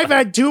like, He was I've fine.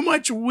 had too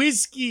much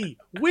whiskey.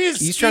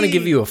 he's trying to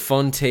give you a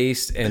fun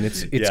taste, and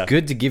it's Yeah.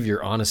 good to give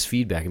your honest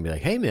feedback and be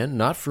like, hey man,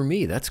 not for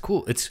me. That's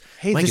cool. It's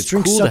Hey, like this it's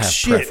drink cool to sucks have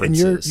shit, and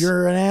preferences.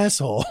 you're an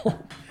asshole.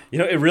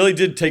 It really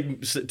did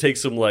take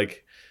some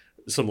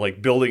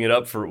building it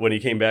up for when he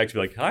came back to be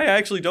like, I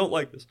actually don't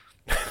like this.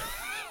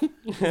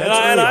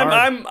 and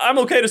I'm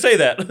okay to say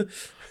that.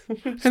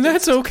 and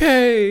that's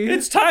okay.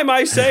 It's time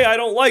I say I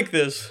don't like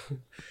this.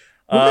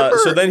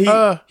 So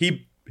then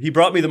he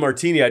brought me the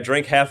martini. I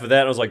drank half of that,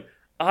 and I was like,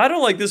 I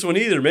don't like this one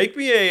either. Make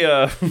me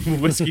a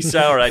whiskey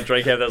sour. I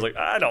drank half of that. I was like,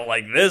 I don't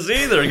like this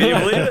either. Can you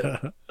believe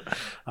it?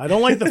 I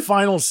don't like the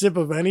final sip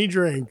of any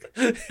drink.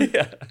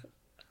 Yeah.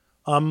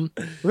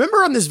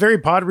 Remember on this very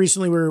pod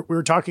recently we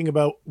were talking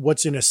about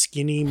what's in a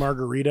skinny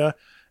margarita,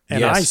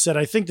 and Yes. I said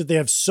I think that they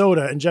have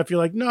soda, and Jeff, you're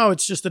like, no,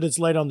 it's just that it's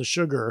light on the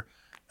sugar,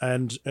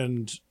 and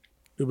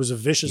it was a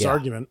vicious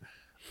argument.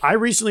 I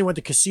recently went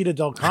to Casita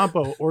del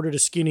Campo, ordered a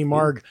skinny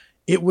marg.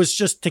 It was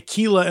just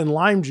tequila and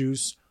lime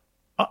juice.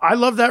 I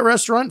love that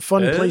restaurant,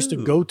 fun place to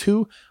go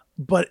to,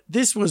 but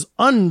this was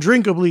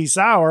undrinkably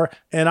sour,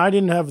 and I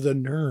didn't have the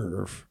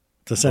nerve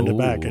to send it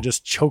back. I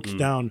just choked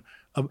down.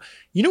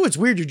 It's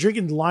weird. You're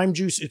drinking lime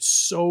juice. It's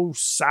so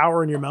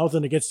sour in your mouth,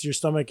 and it gets to your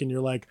stomach, and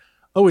you're like,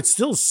 oh, it's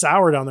still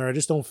sour down there. I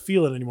just don't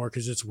feel it anymore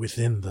because it's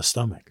within the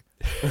stomach.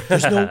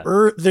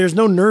 There's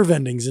no nerve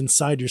endings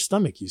inside your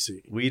stomach, you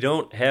see. We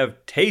don't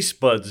have taste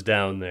buds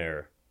down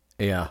there.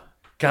 Yeah.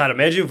 God,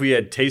 imagine if we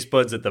had taste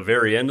buds at the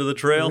very end of the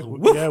trail.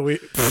 Yeah, we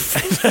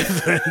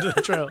the end of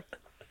the trail.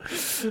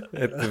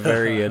 At the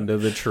very end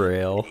of the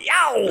trail.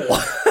 Yow!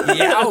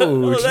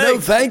 Ouch! No,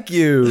 thank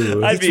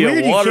you. I'd be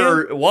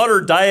weird, a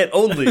water diet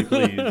only,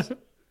 please.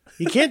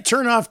 You can't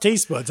turn off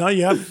taste buds, huh?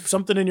 You have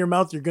something in your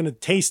mouth, you're going to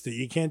taste it.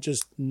 You can't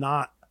just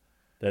not.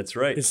 That's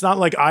right. It's not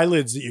like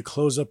eyelids that you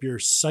close up your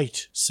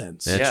sight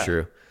sense. That's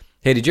true.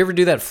 Hey, did you ever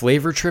do that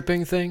flavor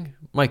tripping thing?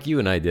 Mike, you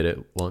and I did it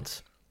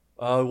once.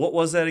 What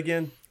was that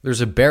again?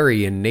 There's a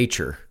berry in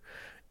nature,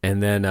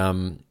 and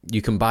then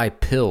you can buy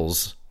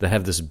pills that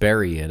have this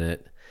berry in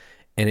it,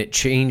 and it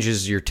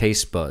changes your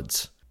taste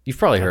buds. You've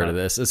probably heard of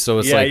this. So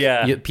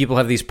it's people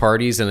have these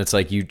parties, and it's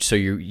like you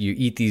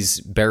eat these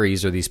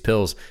berries or these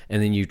pills,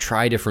 and then you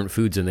try different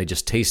foods, and they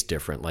just taste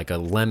different. Like a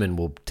lemon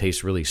will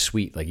taste really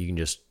sweet. Like you can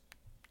just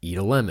eat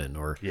a lemon,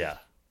 or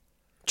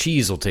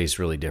cheese will taste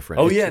really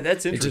different. Oh,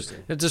 that's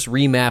interesting. It just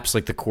remaps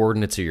like the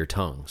coordinates of your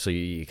tongue, so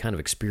you kind of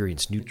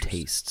experience new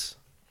tastes.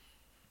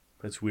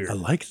 That's weird. I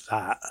like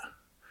that.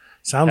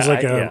 Sounds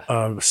like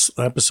a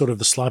episode of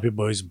the Sloppy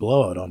Boys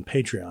Blowout on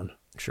Patreon.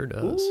 Sure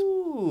does.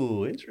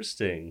 Ooh,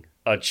 interesting.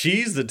 A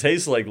cheese that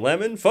tastes like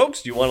lemon?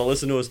 Folks, do you want to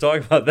listen to us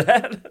talk about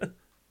that?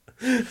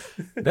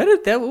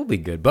 That will be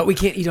good, but we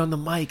can't eat on the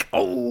mic.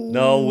 Oh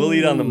no, we'll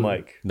eat on the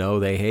mic. No,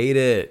 they hate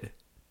it.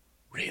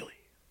 Really?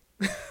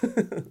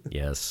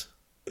 Yes.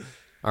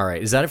 All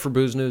right, is that it for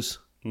booze news?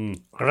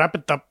 Wrap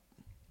it up.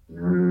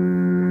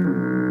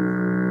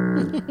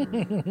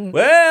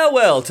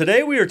 Well,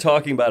 today we are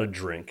talking about a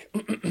drink.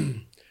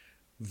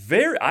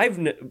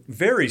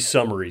 Very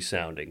summery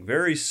sounding,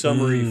 very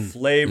summery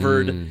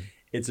flavored.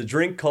 It's a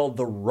drink called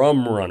the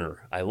Rum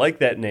Runner. I like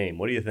that name.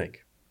 What do you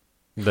think?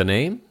 The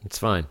name? It's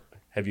fine.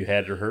 Have you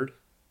had or heard?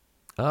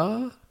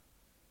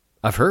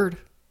 I've heard.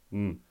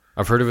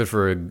 I've heard of it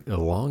for a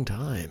long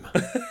time.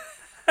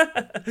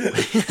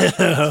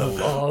 A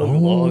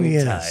long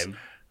time.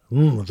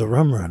 The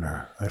Rum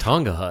Runner.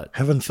 Tonga Hut.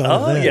 Haven't thought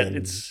of that. Yeah, it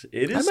is.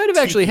 I might have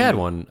actually had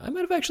one. One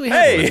at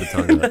the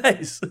Tonga Hut.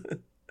 Nice.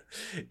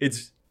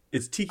 It's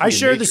tiki. I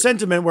share the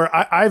sentiment where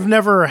I've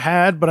never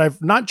had, but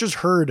I've not just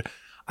heard.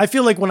 I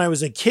feel like when I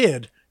was a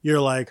kid, you're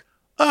like,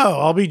 oh,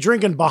 I'll be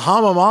drinking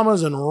Bahama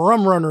Mamas and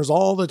Rum Runners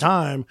all the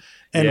time.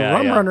 And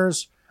Rum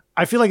Runners,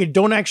 I feel like I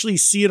don't actually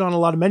see it on a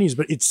lot of menus,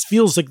 but it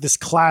feels like this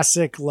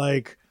classic,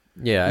 like,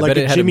 yeah, I like bet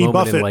it had Jimmy a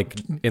moment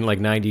Buffett. in like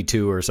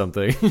 92 or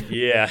something.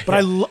 Yeah.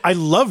 But I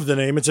love the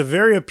name. It's a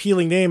very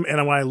appealing name.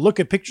 And when I look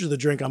at pictures of the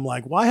drink, I'm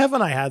like, why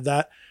haven't I had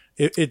that?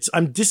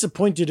 I'm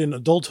disappointed in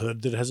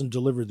adulthood that it hasn't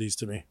delivered these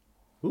to me.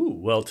 Ooh,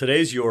 well,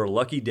 today's your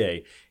lucky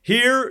day.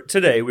 Here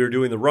today, we are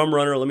doing the Rum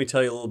Runner. Let me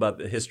tell you a little about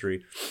the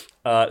history.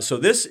 So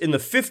this, in the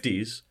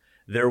 50s,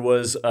 there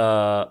was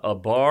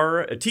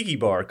a tiki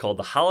bar called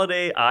the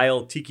Holiday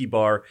Isle Tiki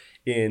Bar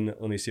in,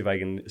 let me see if I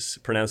can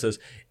pronounce this,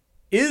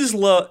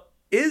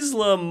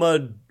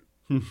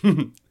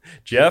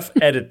 Jeff,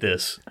 edit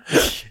this.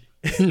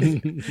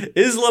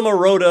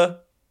 Islamorada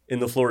in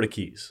the Florida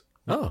Keys.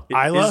 Oh,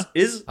 Isla?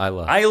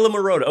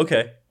 Islamorada.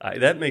 Okay,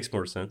 that makes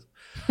more sense.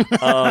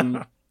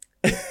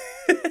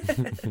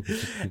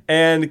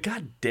 And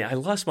god damn, I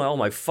lost all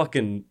my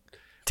fucking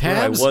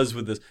tabs. Where I was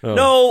with this. Oh.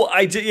 No,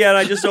 I did. Yeah, and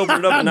I just opened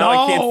it up, and now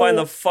I can't find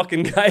the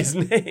fucking guy's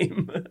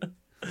name.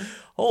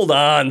 Hold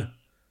on.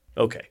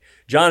 Okay,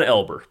 John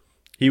Elber.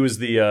 He was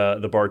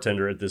the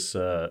bartender at this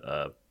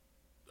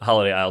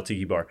Holiday Isle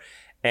Tiki Bar,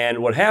 and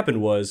what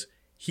happened was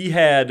he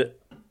had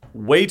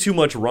way too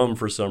much rum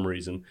for some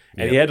reason,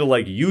 and he had to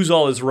like use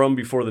all his rum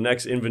before the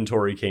next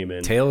inventory came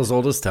in. Tale as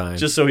old as time.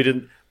 Just so he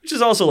didn't. Which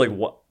is also like,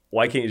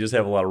 why can't you just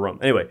have a lot of rum?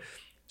 Anyway,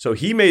 so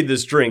he made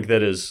this drink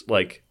that is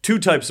like 2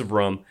 types of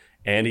rum,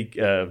 and he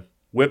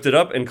whipped it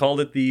up and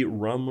called it the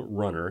Rum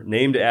Runner,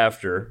 named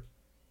after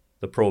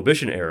the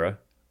Prohibition era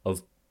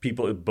of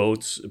people in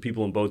boats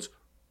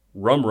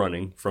rum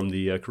running from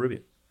the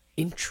Caribbean.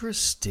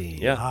 Interesting.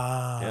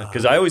 Yeah,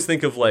 because I always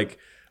think of like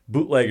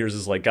bootleggers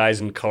as like guys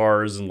in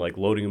cars and like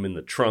loading them in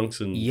the trunks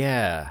and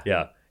yeah.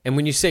 And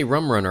when you say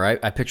Rum Runner,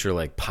 I picture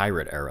like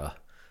pirate era.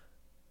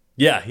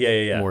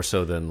 Yeah. More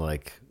so than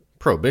like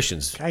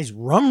Prohibitions. Guys,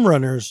 Rum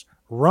Runners,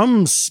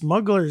 rum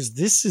smugglers.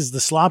 This is the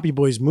Sloppy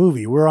Boys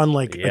movie. We're on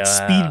like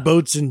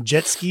speedboats and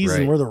jet skis,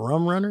 and we're the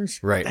Rum Runners.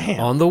 Right. Damn.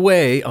 On the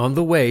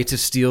way to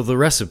steal the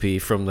recipe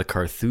from the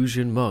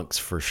Carthusian monks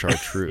for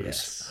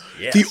chartreuse.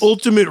 Yes. The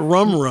ultimate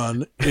rum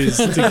run is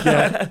to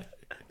get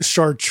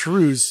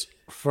chartreuse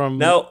from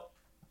now.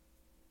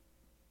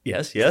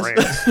 Yes.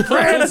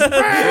 France,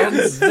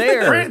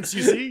 there. France,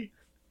 you see.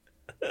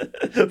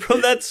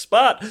 From that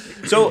spot.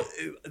 So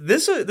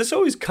this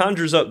always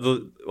conjures up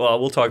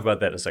we'll talk about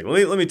that in a second.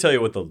 Let me tell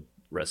you what the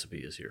recipe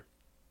is here.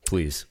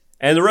 Please.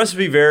 And the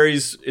recipe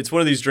varies. It's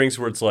one of these drinks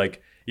where it's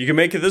like you can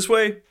make it this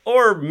way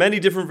or many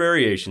different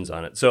variations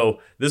on it. So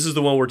this is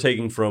the one we're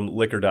taking from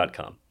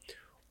liquor.com.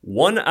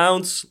 1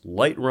 ounce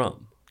light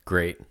rum.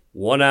 Great.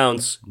 1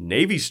 ounce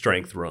Navy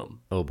strength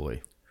rum. Oh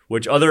boy.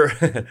 Which other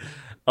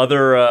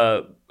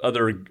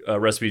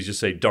recipes just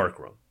say dark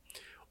rum.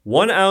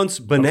 1 ounce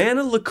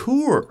banana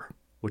liqueur,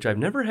 which I've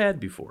never had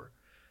before.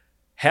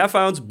 1/2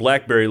 ounce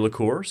blackberry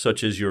liqueur,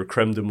 such as your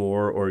creme de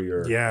mort or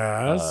your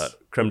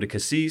creme de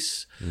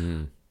cassis.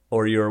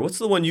 or your, what's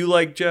the one you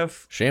like,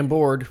 Jeff?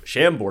 Chambord.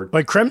 Chambord.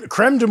 Like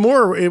creme de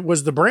Moore, it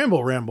was the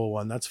Bramble Ramble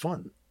one. That's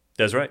fun.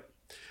 That's right.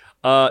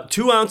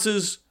 2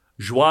 ounces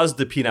Joie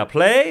de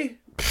Pinaple.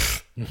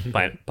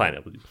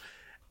 Pineapple.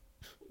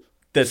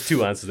 That's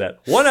 2 ounces of that.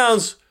 1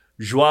 ounce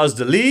Joie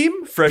de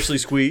Lime, freshly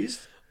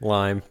squeezed.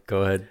 Lime.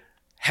 Go ahead.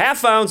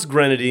 Half ounce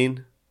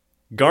grenadine,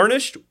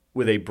 garnished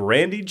with a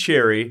brandied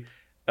cherry,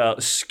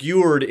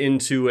 skewered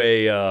into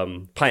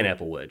a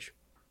pineapple wedge.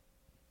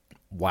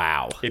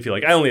 Wow. If you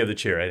like, I only have the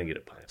cherry. I didn't get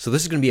a pineapple. So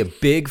this is going to be a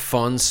big,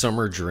 fun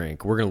summer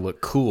drink. We're going to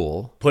look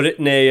cool. Put it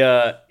in a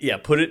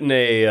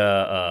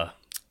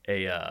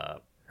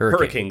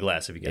hurricane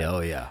glass if you can. Oh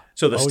yeah.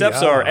 So the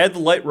steps are: add the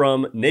light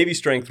rum, navy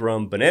strength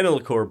rum, banana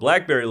liqueur,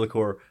 blackberry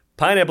liqueur,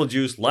 pineapple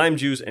juice, lime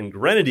juice, and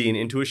grenadine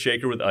into a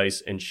shaker with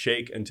ice, and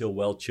shake until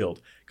well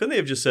chilled. Couldn't they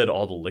have just said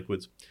all the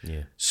liquids?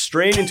 Yeah.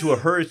 Strain into a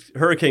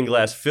hurricane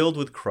glass filled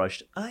with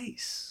crushed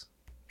ice.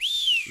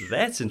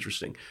 That's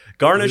interesting.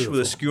 Garnish with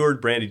a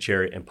skewered brandy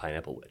cherry and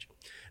pineapple wedge.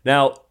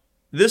 Now,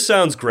 this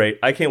sounds great.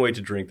 I can't wait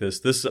to drink this.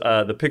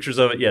 The pictures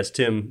of it, yes,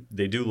 Tim,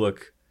 they do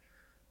look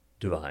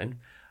divine.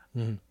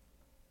 Mm-hmm.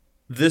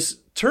 This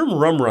term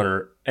Rum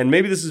Runner, and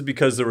maybe this is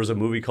because there was a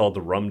movie called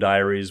The Rum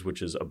Diaries,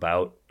 which is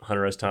about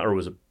Hunter S. Thompson, or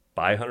was it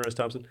by Hunter S.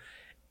 Thompson?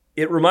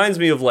 It reminds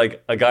me of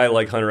like a guy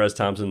like Hunter S.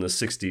 Thompson in the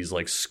 60s,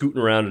 like scooting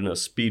around in a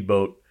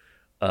speedboat,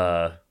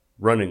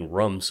 running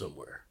rum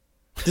somewhere.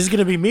 This is going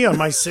to be me on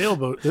my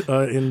sailboat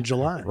in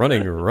July.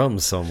 Running rum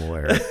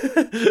somewhere.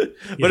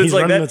 But it's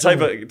like that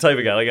type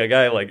of guy, like a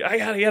guy like, I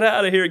got to get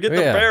out of here, get the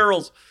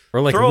barrels, or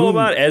like throw them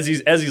out. As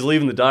he's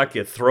leaving the dock,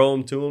 you throw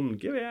them to him and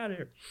get me out of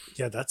here.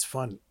 Yeah, that's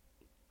fun.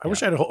 I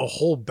wish I had a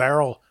whole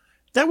barrel.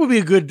 That would be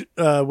a good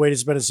way to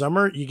spend a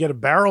summer. You get a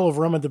barrel of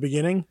rum at the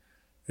beginning.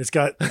 It's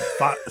got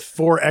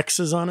 4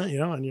 X's on it,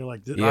 and you're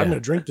like, I'm going to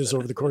drink this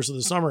over the course of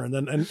the summer. And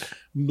then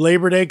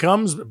Labor Day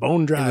comes,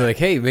 bone dry. And you're like,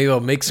 hey, maybe I'll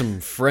make some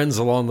friends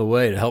along the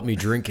way to help me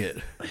drink it.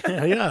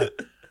 Yeah.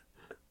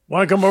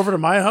 Want to come over to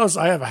my house?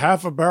 I have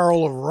half a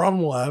barrel of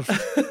rum left.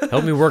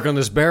 Help me work on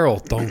this barrel.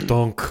 Donk,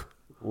 donk.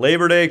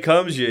 Labor Day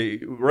comes,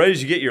 right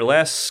as you get your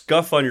last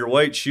scuff on your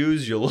white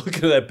shoes, you look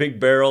at that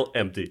big barrel,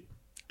 empty.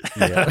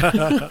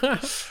 Yeah.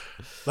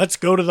 Let's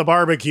go to the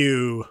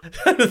barbecue.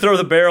 To throw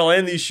the barrel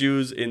and these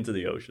shoes into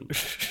the ocean.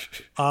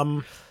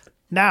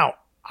 Now,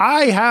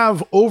 I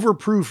have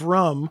overproof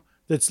rum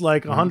that's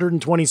like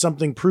 120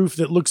 something proof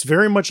that looks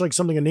very much like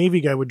something a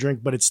Navy guy would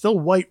drink, but it's still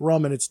white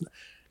rum and it's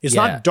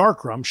not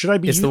dark rum. Should I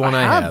be? It's the one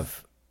I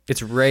have.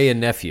 It's Ray and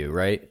Nephew,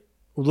 right?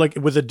 Like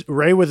with a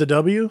Ray with a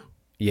W?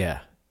 Yeah.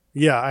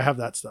 Yeah, I have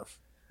that stuff.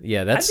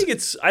 Yeah, that's.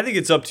 I think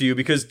it's up to you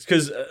because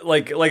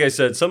like I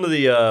said, some of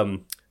the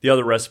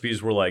other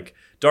recipes were like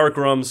dark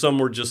rum. Some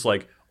were just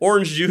like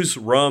orange juice,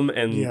 rum,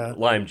 and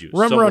lime juice.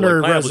 Rum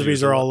Runner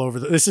recipes are all over.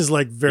 This is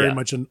like very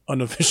much an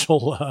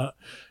unofficial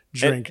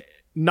drink,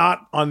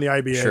 not on the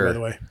IBA, by the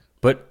way.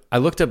 But I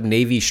looked up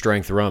Navy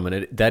strength rum,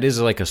 and that is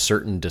like a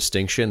certain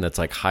distinction that's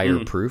like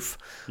higher proof.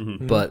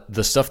 Mm-hmm. But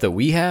the stuff that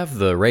we have,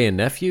 the Ray and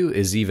Nephew,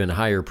 is even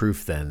higher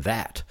proof than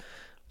that.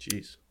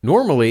 Jeez.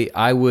 Normally,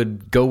 I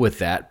would go with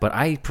that, but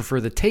I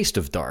prefer the taste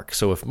of dark.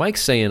 So if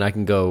Mike's saying I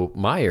can go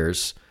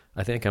Myers,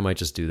 I think I might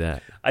just do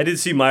that. I did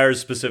see Myers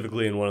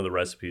specifically in one of the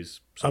recipes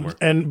somewhere.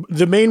 And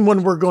the main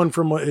one we're going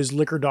from is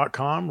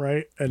liquor.com,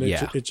 right? And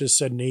it just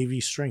said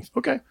Navy strength.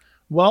 Okay.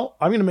 Well,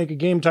 I'm going to make a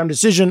game time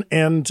decision.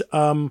 And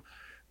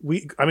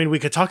we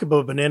could talk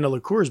about banana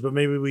liqueurs, but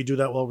maybe we do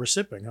that while we're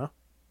sipping, huh?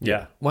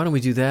 Yeah. Why don't we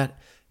do that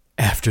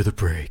after the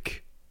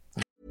break?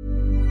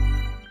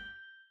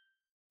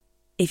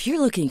 If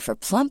you're looking for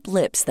plump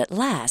lips that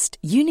last,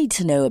 you need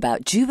to know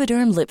about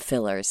Juvederm lip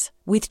fillers.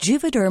 With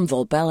Juvederm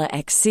Volbella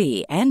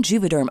XC and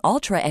Juvederm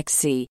Ultra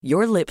XC,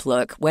 your lip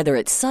look, whether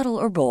it's subtle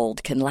or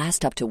bold, can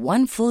last up to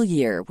 1 full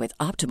year with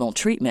optimal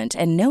treatment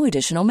and no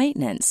additional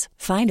maintenance.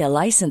 Find a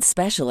licensed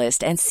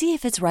specialist and see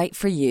if it's right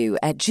for you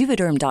at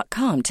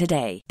Juvederm.com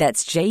today.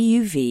 That's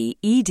JUVEDERM.com.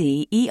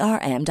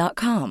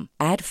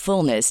 Add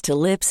fullness to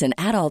lips in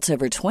adults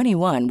over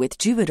 21 with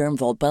Juvederm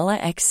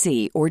Volbella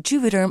XC or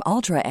Juvederm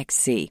Ultra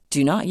XC.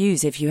 Do not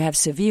use if you have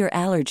severe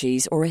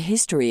allergies or a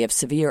history of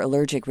severe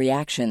allergic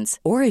reactions,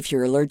 or if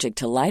you're allergic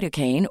to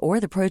lidocaine or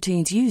the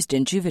proteins used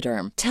in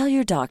Juvederm. Tell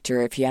your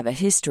doctor if you have a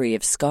history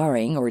of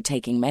scarring or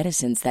taking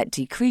medicines that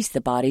decrease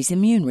the body's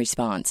immune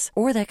response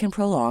or that can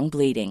prolong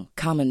bleeding.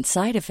 Common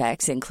side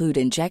effects include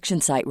injection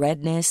site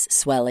redness,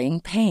 swelling,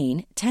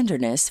 pain,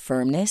 tenderness,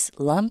 firmness,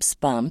 lumps,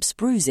 bumps,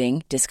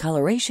 bruising,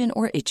 discoloration,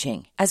 or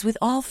itching. As with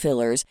all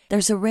fillers,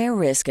 there's a rare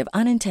risk of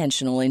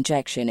unintentional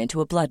injection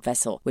into a blood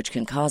vessel, which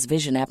can cause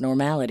vision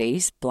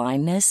abnormalities,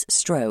 blindness,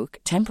 stroke,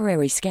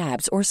 temporary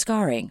scabs, or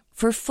scarring.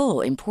 For full,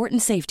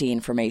 important safety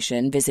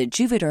information, visit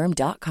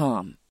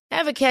Juvederm.com.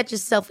 Ever catch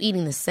yourself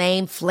eating the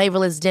same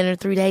flavorless dinner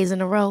 3 days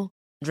in a row?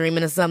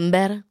 Dreaming of something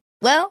better?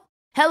 Well,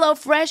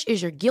 HelloFresh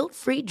is your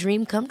guilt-free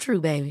dream come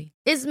true, baby.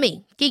 It's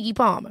me, Keke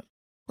Palmer.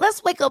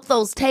 Let's wake up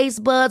those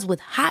taste buds with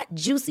hot,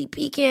 juicy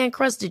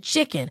pecan-crusted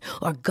chicken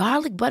or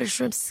garlic butter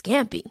shrimp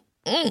scampi.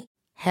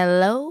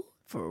 Hello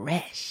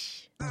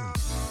Fresh.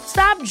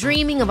 Stop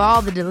dreaming of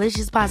all the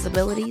delicious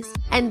possibilities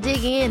and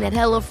dig in at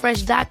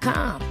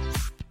HelloFresh.com.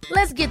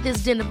 Let's get this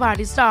dinner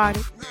party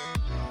started.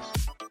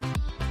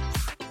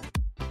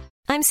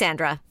 I'm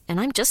Sandra, and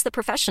I'm just the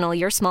professional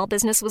your small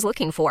business was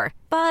looking for.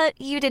 But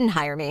you didn't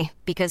hire me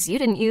because you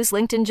didn't use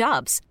LinkedIn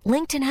Jobs.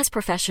 LinkedIn has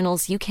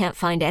professionals you can't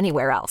find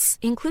anywhere else,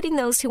 including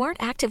those who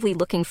aren't actively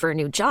looking for a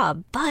new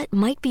job, but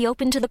might be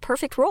open to the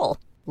perfect role,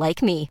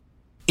 like me.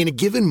 In a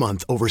given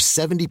month, over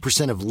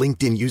 70% of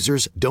LinkedIn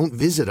users don't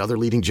visit other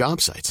leading job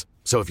sites.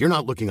 So if you're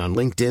not looking on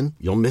LinkedIn,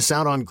 you'll miss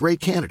out on great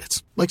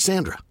candidates like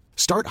Sandra.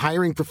 Start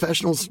hiring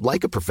professionals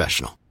like a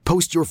professional.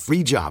 Post your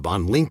free job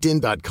on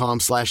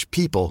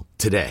linkedin.com/people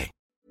today.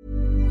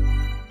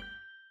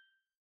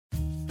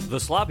 The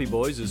Sloppy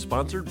Boys is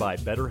sponsored by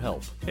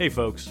BetterHelp. Hey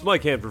folks,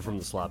 Mike Hanford from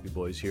The Sloppy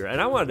Boys here, and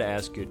I wanted to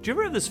ask you, do you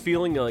ever have this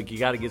feeling like you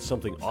got to get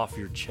something off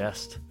your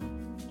chest?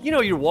 You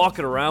know, you're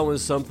walking around with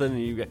something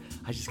and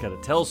I just got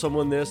to tell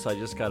someone this, I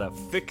just got to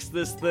fix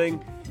this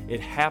thing. It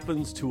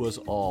happens to us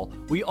all.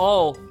 We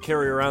all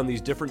carry around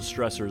these different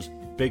stressors,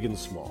 big and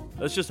small.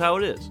 That's just how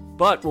it is.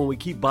 But when we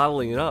keep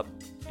bottling it up,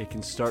 it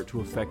can start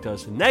to affect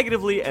us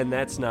negatively, and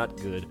that's not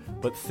good.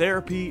 But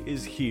therapy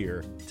is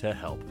here to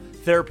help.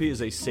 Therapy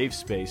is a safe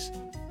space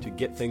to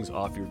get things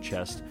off your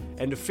chest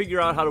and to figure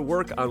out how to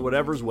work on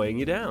whatever's weighing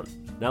you down.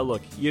 Now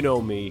look, you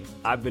know me,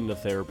 I've been to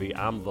therapy,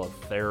 I'm the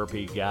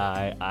therapy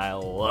guy, I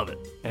love it.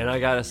 And I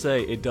gotta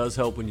say, it does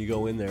help when you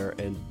go in there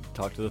and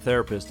talk to the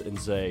therapist and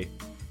say,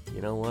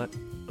 you know what,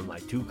 my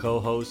two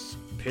co-hosts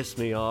piss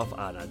me off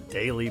on a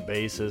daily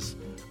basis,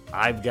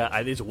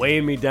 it's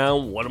weighing me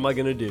down, what am I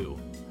gonna do?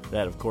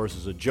 That of course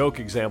is a joke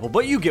example,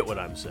 but you get what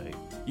I'm saying.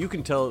 You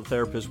can tell the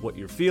therapist what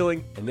you're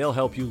feeling, and they'll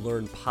help you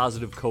learn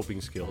positive coping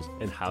skills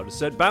and how to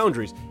set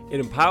boundaries. It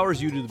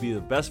empowers you to be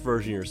the best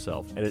version of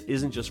yourself, and it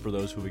isn't just for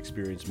those who've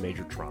experienced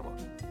major trauma.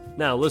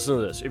 Now, listen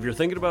to this. If you're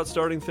thinking about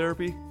starting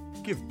therapy,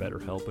 give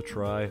BetterHelp a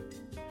try.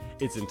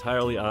 It's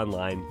entirely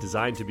online,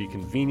 designed to be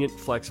convenient,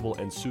 flexible,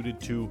 and suited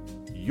to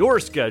your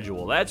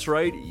schedule. That's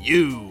right,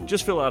 you.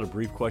 Just fill out a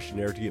brief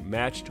questionnaire to get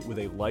matched with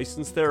a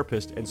licensed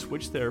therapist and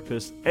switch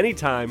therapists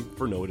anytime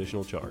for no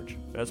additional charge.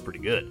 That's pretty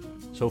good.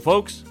 So,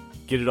 folks,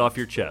 get it off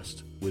your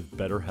chest with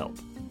BetterHelp.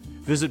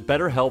 Visit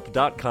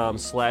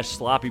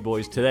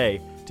BetterHelp.com/SloppyBoys today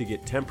to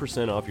get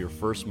 10% off your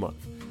first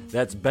month.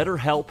 That's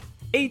BetterHelp,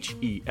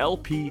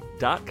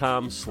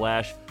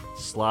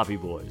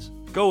 HELP.com/SloppyBoys.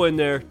 Go in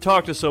there,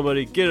 talk to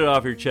somebody, get it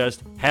off your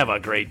chest, have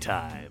a great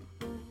time.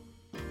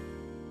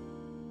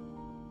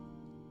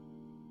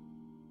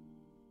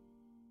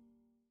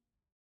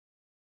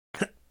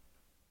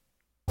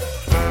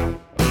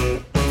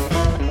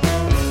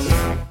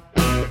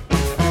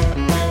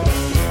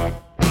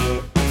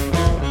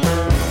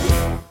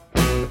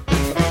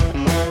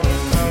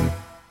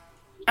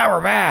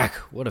 We're back.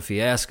 What a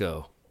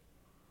fiasco.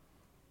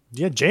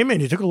 Yeah, J-Man,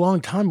 you took a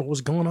long time. What was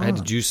going on? I had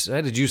to juice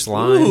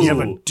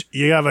lime.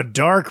 You have a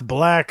dark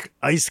black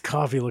iced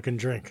coffee looking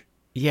drink.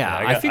 Yeah,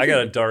 I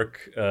got a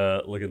dark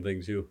looking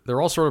thing too. They're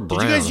all sort of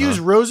brown. Did you guys use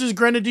Rose's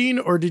grenadine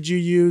or did you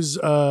use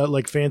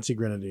like fancy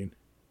grenadine?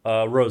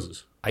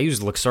 Roses. I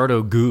used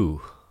Luxardo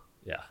goo.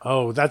 Yeah.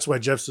 Oh, that's why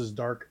Jeff's is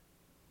dark.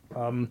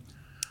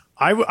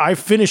 I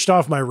finished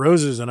off my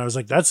roses and I was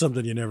like, that's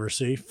something you never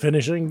see.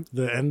 Finishing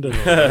the end of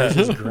the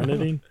Rose's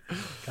grenadine.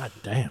 God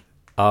damn.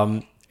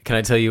 Can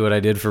I tell you what I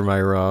did for my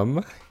rum?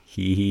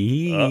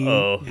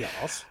 Uh-oh.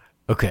 Yes.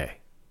 Okay.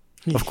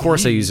 Of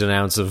course I used an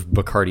ounce of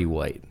Bacardi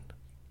White.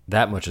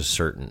 That much is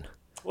certain.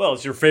 Well,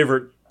 it's your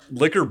favorite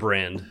liquor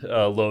brand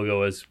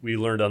logo, as we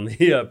learned on the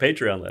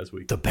Patreon last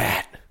week. The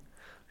bat.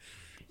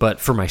 But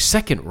for my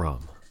second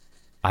rum,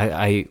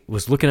 I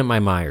was looking at my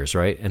Myers,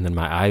 right? And then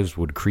my eyes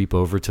would creep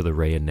over to the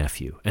Ray and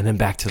Nephew and then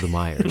back to the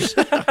Myers.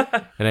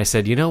 And I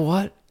said, you know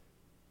what?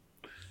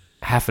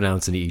 Half an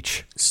ounce in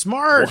each.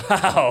 Smart.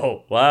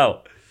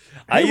 Wow.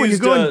 Hey, when you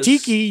go in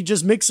tiki,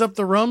 just mix up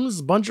the rums,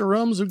 a bunch of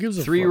rums. Who gives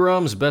a Three fuck?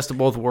 rums, best of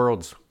both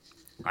worlds.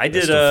 I had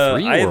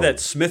that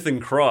Smith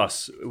 &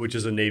 Cross, which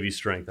is a Navy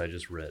strength I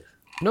just read.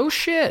 No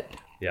shit.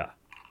 Yeah.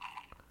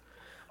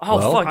 Oh,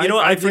 well, fuck. You know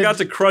what? I forgot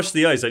to crush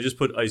the ice. I just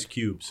put ice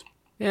cubes.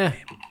 Yeah.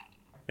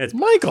 It's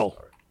Michael.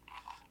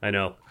 I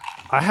know.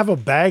 I have a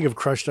bag of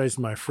crushed ice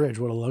in my fridge.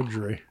 What a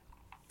luxury.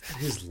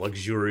 That is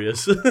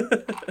luxurious.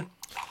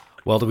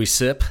 Well, do we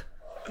sip?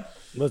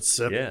 Let's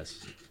sip.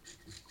 Yes.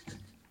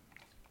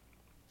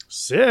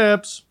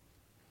 Sips.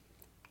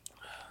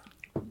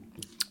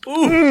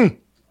 Ooh.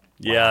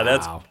 Yeah,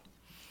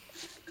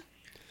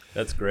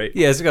 that's great.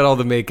 Yeah, it's got all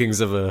the makings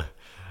of a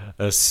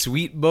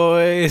sweet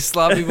boy,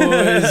 sloppy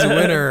boys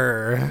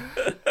winner.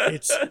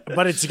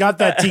 But it's got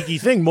that tiki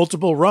thing.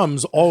 Multiple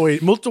rums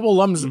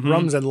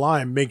rums and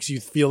lime makes you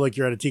feel like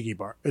you're at a tiki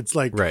bar. It's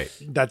like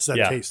that's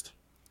that taste.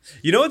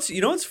 You know what's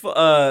isn't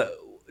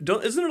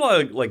there a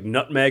lot of like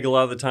nutmeg a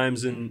lot of the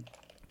times in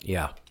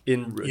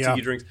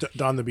tiki drinks?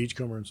 Don the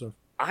Beachcomber and stuff.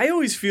 I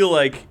always feel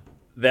like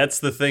that's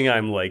the thing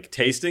I'm like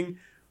tasting.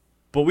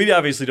 But we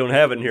obviously don't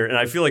have it in here, and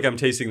I feel like I'm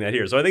tasting that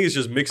here. So I think it's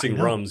just mixing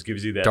rums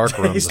gives you that dark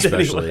taste rums,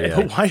 especially.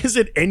 Anyway. Yeah. Why is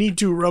it any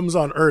two rums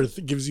on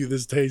earth gives you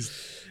this taste?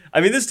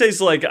 I mean, this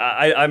tastes like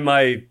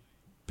my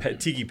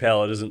tiki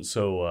palate isn't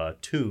so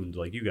tuned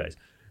like you guys,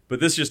 but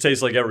this just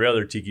tastes like every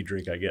other tiki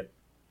drink I get.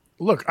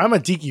 Look, I'm a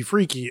tiki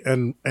freaky,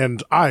 and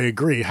I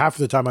agree. Half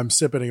the time I'm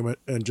sipping it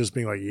and just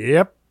being like,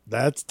 "Yep,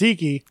 that's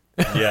tiki."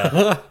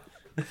 Yeah.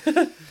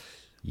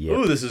 Yep.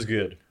 Ooh, this is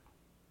good.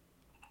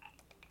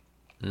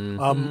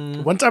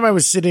 One time I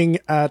was sitting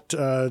at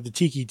the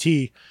Tiki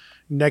Tea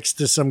next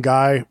to some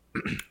guy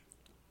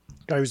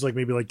who's like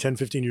maybe like 10,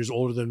 15 years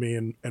older than me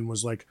and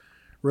was like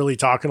really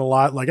talking a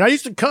lot. Like, I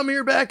used to come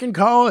here back in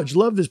college.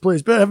 Love this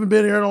place, but I haven't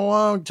been here in a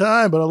long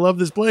time, but I love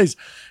this place.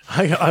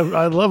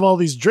 I love all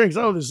these drinks.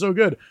 Oh, this is so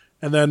good.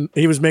 And then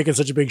he was making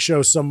such a big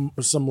show. Some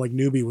like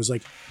newbie was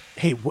like,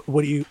 "Hey,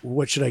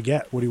 what should I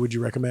get? What would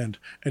you recommend?"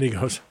 And he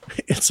goes,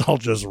 "It's all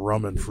just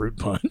rum and fruit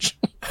punch."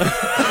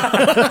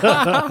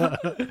 I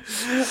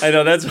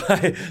know, that's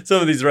why some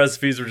of these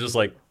recipes are just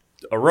like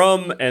a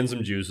rum and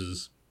some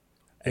juices,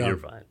 and you're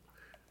fine.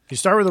 You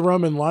start with the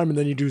rum and lime, and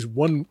then you do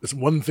one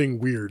thing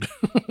weird.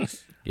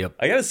 Yep.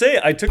 I gotta say,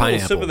 I took a little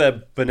sip Pineapple. of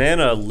that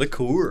banana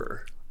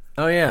liqueur.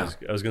 Oh yeah.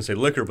 I was gonna say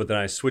liquor, but then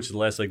I switched the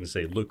last second to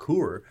say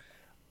liqueur.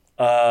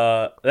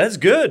 That's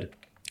good.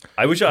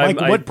 I wish Mike,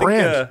 I what think,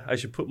 brand? I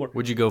should put more.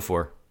 What'd you go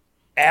for?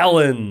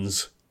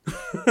 Allen's.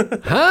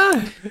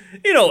 Huh?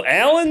 You know,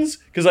 Allen's?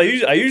 Because I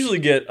usually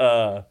get,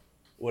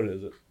 what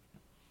is it?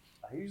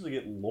 I usually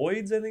get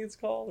Lloyd's, I think it's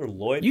called, or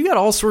Lloyd. You got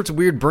all sorts of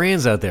weird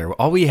brands out there.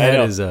 All we had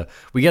know. is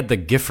we got the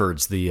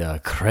Giffords, the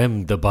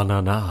creme de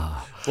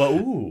banana, Well,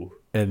 ooh.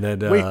 and then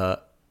Wait.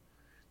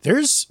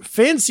 There's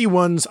fancy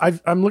ones.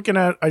 I'm looking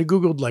at. I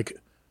googled like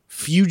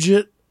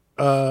Fugit.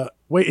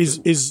 Wait,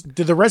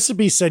 did the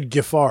recipe said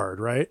Giffard,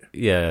 right?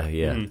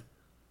 yeah.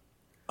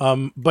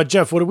 But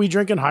Jeff, what are we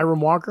drinking?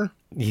 Hiram Walker.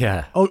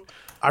 Yeah. Oh,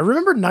 I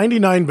remember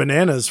 99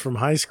 bananas from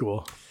high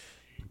school.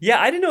 Yeah,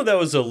 I didn't know that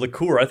was a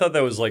liqueur. I thought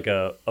that was like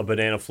a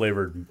banana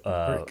flavored.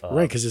 Right,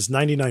 because it's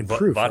 99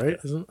 proof, vodka. right?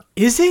 Isn't it?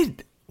 Is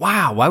it?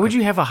 Wow. Why would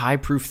you have a high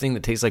proof thing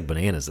that tastes like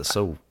bananas? That's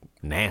so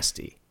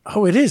nasty.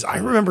 Oh, it is. I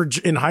remember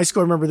in high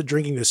school. I remember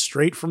drinking this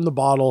straight from the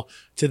bottle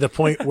to the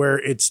point where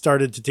it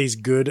started to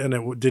taste good and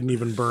it didn't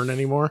even burn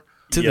anymore.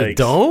 To the Yikes.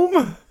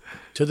 dome?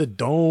 To the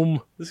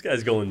dome. This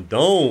guy's going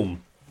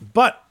dome.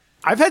 But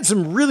I've had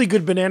some really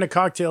good banana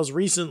cocktails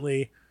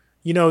recently.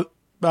 You know,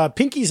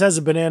 Pinky's has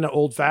a banana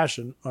old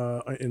fashioned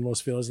in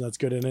Los Feliz, and that's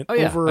good in it. Oh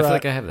yeah. Over, I feel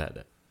like I have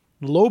that.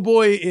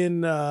 Lowboy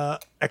in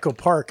Echo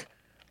Park.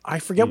 I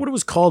forget what it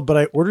was called, but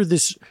I ordered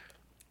this.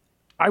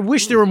 I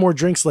wish there were more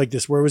drinks like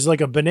this, where it was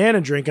like a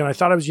banana drink, and I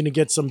thought I was going to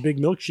get some big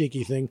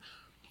milkshakey thing,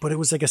 but it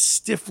was like a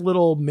stiff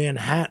little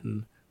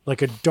Manhattan,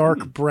 like a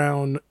dark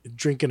brown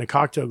drink in a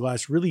cocktail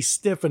glass, really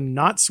stiff and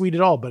not sweet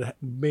at all, but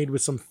made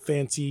with some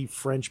fancy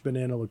French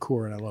banana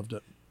liqueur, and I loved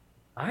it.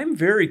 I'm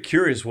very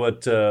curious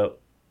what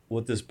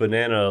this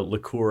banana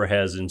liqueur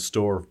has in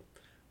store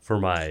for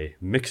my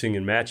mixing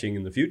and matching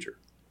in the future.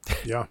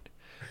 Yeah.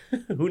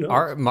 Who knows?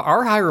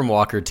 Our Hiram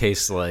Walker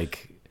tastes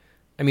like,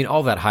 I mean,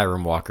 all that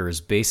Hiram Walker is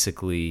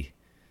basically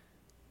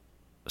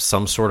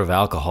some sort of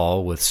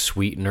alcohol with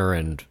sweetener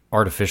and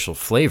artificial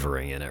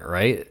flavoring in it,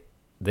 right?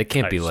 They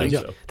can't be like,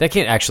 assume so. that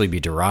can't actually be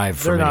derived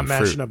They're from not any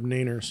mashing fruit. up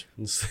naners.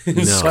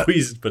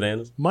 Squeezed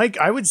bananas. Mike,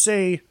 I would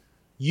say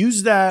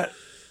use that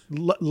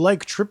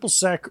like triple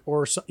sec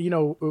or,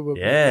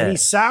 any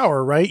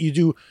sour, right? You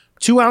do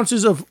 2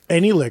 ounces of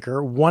any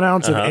liquor, 1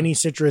 ounce of any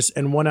citrus,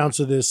 and 1 ounce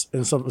of this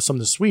and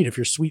something sweet. If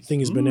your sweet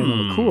thing is banana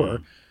liqueur,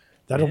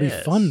 that'll be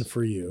fun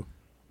for you.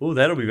 Oh,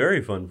 that'll be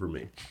very fun for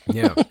me.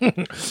 Yeah.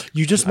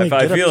 You just might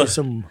I get feel- up to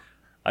some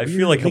I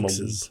feel like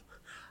mixes.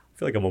 I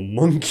feel like I'm a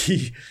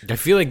monkey. I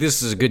feel like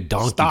this is a good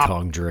Donkey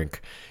Kong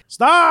drink.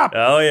 Stop!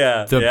 Oh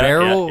yeah. The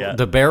Yeah.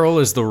 the barrel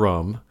is the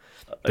rum.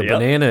 The Yep.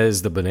 banana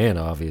is the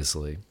banana,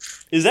 obviously.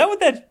 Is that what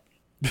that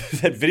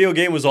video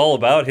game was all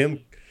about? Him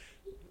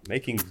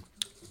making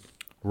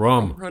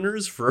Rum.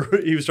 runners for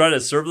he was trying to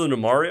serve them to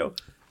Mario?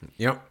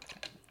 Yep.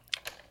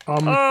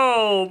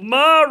 Oh,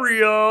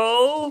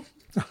 Mario.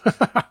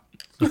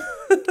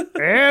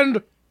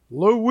 And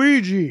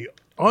Luigi,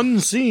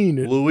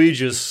 unseen.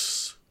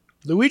 Luigi's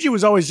Luigi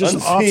was always just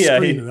Unseen, off yeah,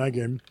 screen he- in that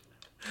game.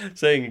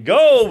 saying,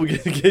 "Go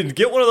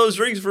get one of those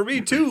drinks for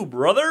me too,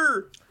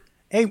 brother."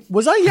 Hey,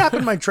 was I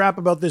yapping my trap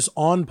about this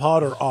on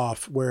pod or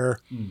off? Where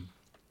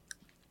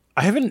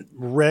I haven't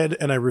read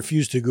and I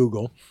refuse to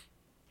Google,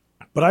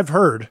 but I've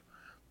heard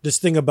this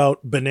thing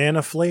about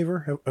banana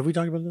flavor. Have we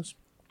talked about this?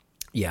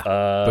 Yeah.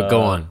 But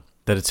go on.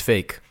 That it's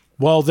fake.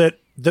 Well, that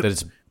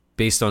It's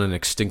based on an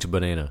extinct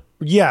banana.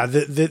 yeah,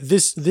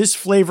 this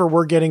flavor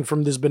we're getting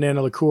from this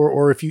banana liqueur,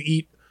 or if you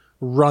eat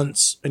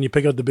runts and you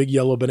pick out the big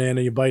yellow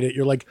banana, you bite it,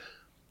 you're like,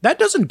 that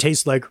doesn't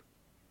taste like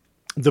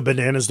the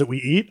bananas that we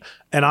eat.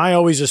 And I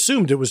always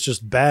assumed it was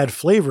just bad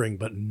flavoring,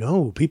 but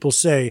no, people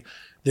say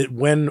that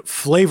when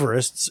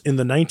flavorists in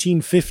the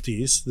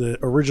 1950s, the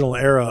original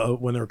era,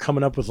 when they were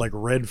coming up with like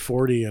Red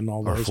 40 and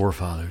all Our those,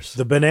 forefathers.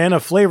 the banana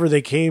flavor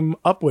they came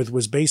up with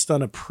was based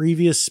on a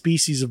previous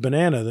species of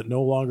banana that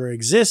no longer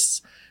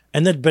exists,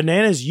 and that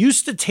bananas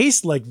used to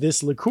taste like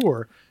this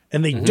liqueur.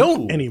 and they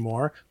don't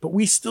anymore, but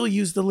we still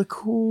use the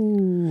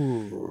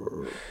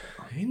liqueur.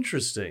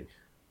 Interesting.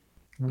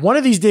 One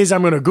of these days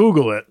I'm going to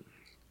Google it.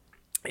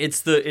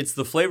 It's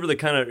the flavor that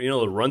kind of,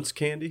 the Runts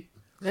candy.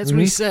 That's what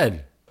he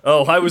said.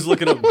 Oh, I was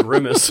looking up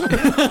Grimace. You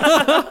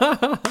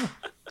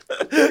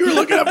were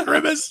looking up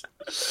Grimace?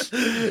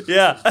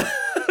 Yeah,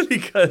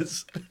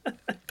 because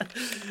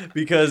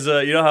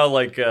you know how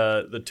like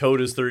the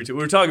Toad is 32.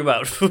 We were talking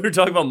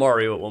about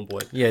Mario at one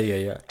point.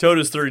 Yeah. Toad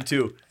is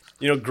 32.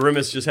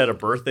 Grimace just had a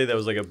birthday that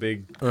was like a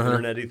big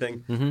internet-y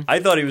thing. Mm-hmm. I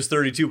thought he was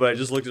 32, but I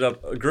just looked it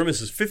up.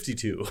 Grimace is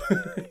 52.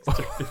 He's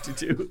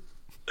 52.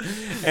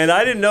 And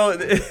I didn't know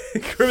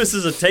Grimace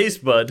is a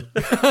taste bud.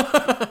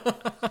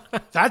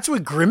 That's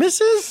what Grimace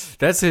is?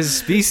 That's his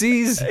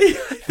species? I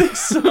think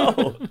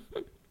so.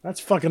 That's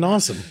fucking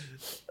awesome.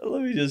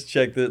 Let me just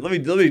check this. Let me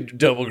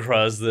double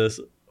cross this.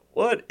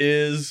 What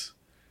is...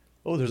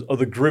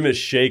 the Grimace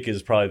shake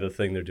is probably the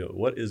thing they're doing.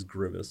 What is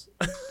Grimace?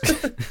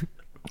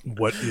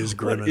 What is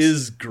Grimace? What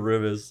is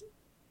Grimace?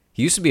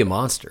 He used to be a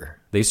monster.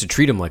 They used to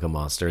treat him like a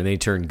monster, and then he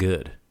turned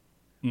good.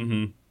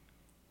 Mm-hmm.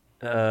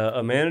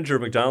 A manager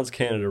of McDonald's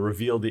Canada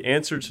revealed the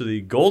answer to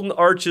the Golden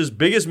Arch's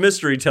biggest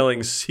mystery,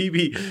 telling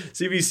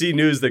CBC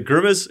News that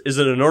Grimace is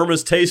an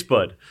enormous taste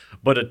bud,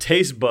 but a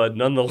taste bud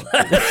nonetheless.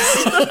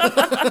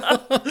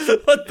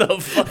 What the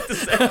fuck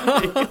does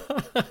that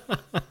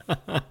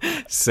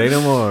mean? Say no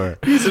more.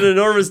 He's an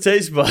enormous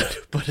taste bud,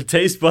 but a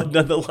taste bud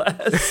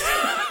nonetheless.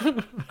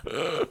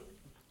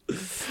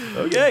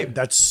 Okay.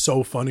 That's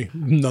so funny,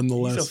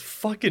 nonetheless. He's a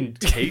fucking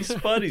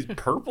taste bud? He's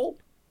purple?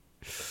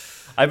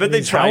 I bet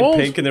they tried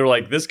pink and they were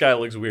like, this guy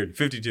looks weird.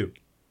 52.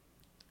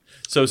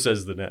 So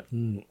says the net.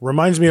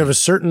 Reminds me of a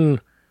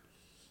certain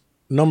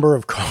number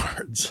of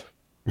cards.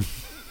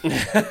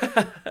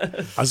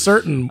 A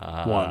certain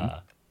one.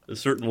 A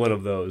certain one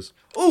of those.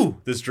 Ooh,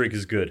 this drink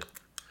is good.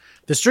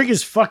 This drink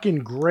is fucking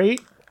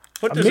great.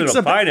 What does it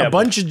a pineapple?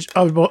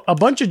 A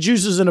bunch of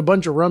juices and a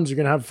bunch of rums. You're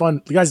going to have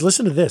fun. You guys,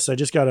 listen to this. I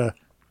just got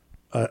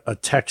a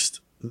text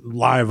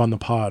live on the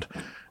pod,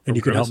 and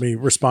you can help me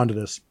respond to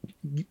this.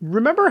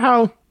 Remember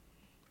how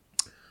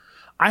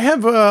I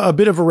have a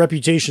bit of a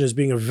reputation as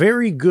being a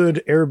very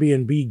good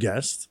Airbnb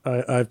guest.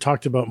 I've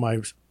talked about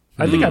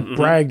I think I've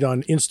bragged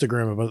on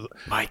Instagram about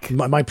Mike.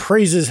 My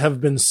praises have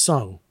been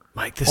sung.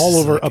 Mike, this all is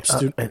over like,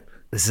 upstairs.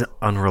 This is an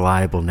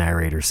unreliable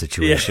narrator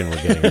situation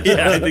we're getting.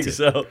 Yeah, I think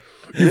so.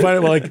 You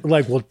find it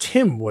well,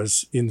 Tim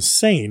was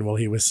insane while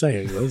he was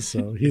saying this,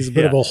 so he's a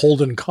bit of a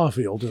Holden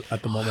Caulfield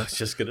at the moment. I was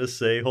just going to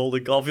say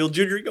Holden Caulfield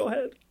Jr., go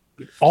ahead.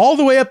 All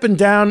the way up and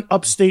down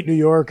upstate New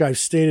York, I've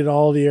stayed at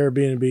all the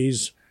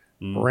Airbnbs,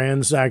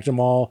 ransacked them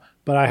all,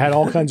 but I had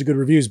all kinds of good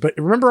reviews. But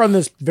remember on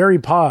this very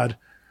pod,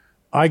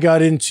 I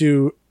got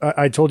into,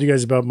 I told you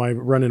guys about my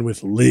run-in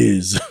with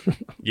Liz.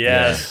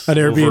 Yes. An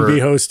Airbnb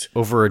host.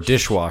 Over a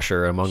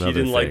dishwasher, among other things.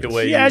 She didn't like the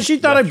way she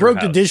thought I broke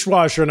the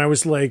dishwasher, and I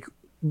was like,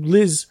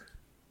 Liz,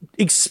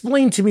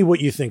 explain to me what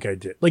you think I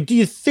did. Like, do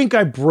you think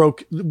I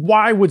broke,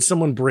 why would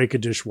someone break a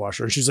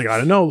dishwasher? And she's like, I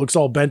don't know, it looks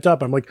all bent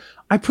up. I'm like,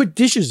 I put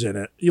dishes in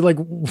it. You're like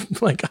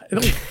I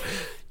don't.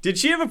 Did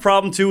she have a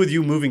problem too with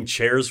you moving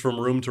chairs from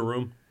room to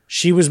room?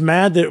 She was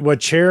mad that a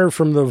chair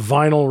from the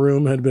vinyl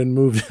room had been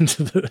moved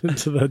into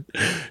the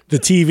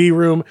TV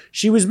room.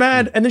 She was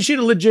mad, and then she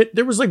had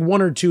there was like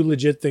one or two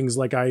legit things.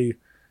 Like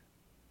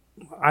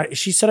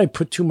she said I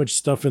put too much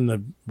stuff in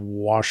the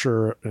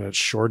washer and it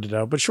shorted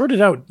out. But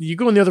shorted out, you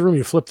go in the other room,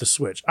 you flip the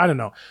switch. I don't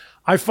know.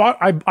 I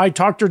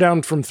talked her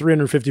down from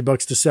 $350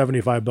 to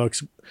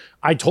 $75.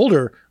 I told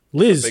her,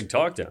 Liz, big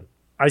talk down.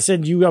 I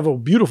said, you have a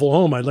beautiful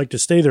home. I'd like to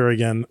stay there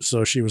again.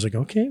 So she was like,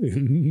 okay.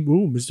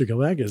 Ooh, Mr.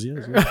 Galakis,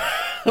 yes.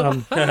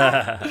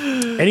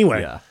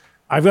 Anyway,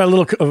 I've got a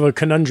little of a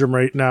conundrum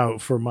right now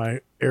for my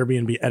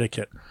Airbnb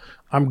etiquette.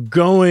 I'm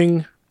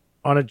going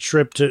on a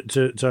trip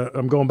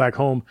I'm going back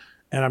home,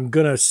 and I'm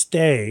going to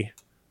stay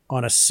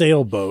on a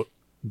sailboat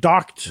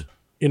docked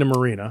in a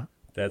marina.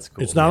 That's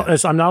cool.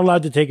 I'm not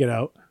allowed to take it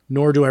out,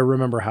 nor do I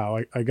remember how.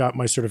 I got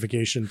my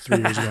certification 3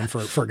 years ago and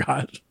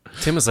forgot.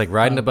 Tim was like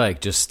riding a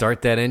bike. Just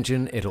start that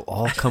engine. It'll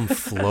all come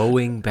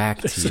flowing back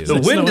to you. The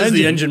wind is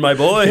the engine, my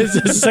boy. It's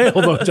a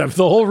sailboat, Jeff.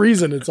 The whole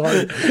reason it's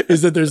hard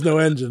is that there's no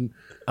engine.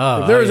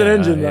 If there was an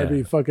engine, I'd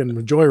be fucking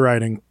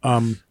joyriding.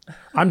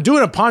 I'm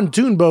doing a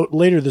pontoon boat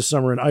later this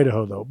summer in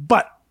Idaho, though.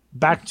 But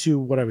back to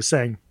what I was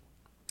saying.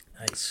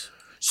 Nice.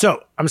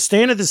 So I'm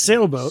staying at the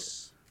sailboat,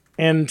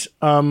 and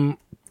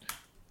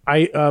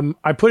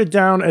I put it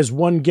down as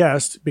one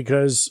guest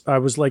because I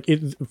was like,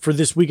 for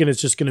this weekend,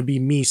 it's just going to be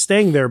me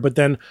staying there. But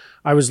then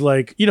I was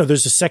like,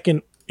 there's a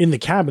second in the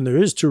cabin. There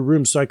is 2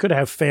 rooms. So I could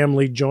have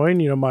family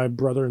join. My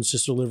brother and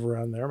sister live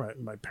around there.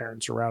 My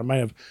parents are around. I might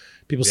have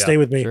people stay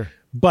with me. Sure.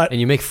 But and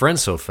you make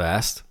friends so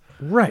fast.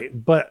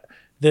 Right. But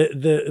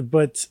the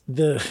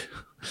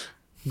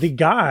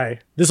guy,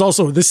 this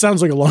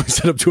sounds like a long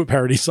setup to a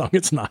parody song.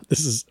 It's not.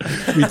 This is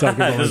me talking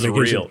about this is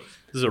real.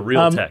 This is a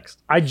real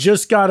text. I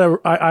just got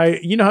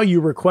you know how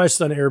you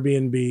request on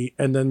Airbnb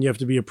and then you have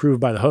to be approved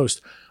by the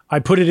host. I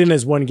put it in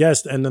as one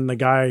guest, and then the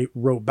guy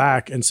wrote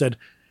back and said,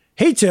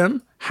 "Hey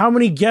Tim, how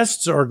many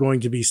guests are going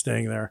to be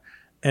staying there?"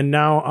 And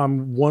now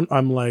I'm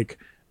like,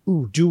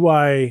 ooh, do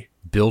I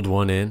build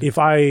one in?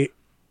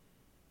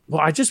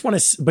 I just want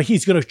to, but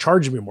he's going to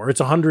charge me more. It's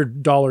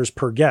 $100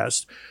 per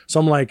guest. So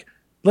I'm like,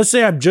 let's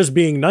say I'm just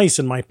being nice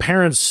and my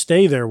parents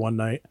stay there one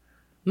night.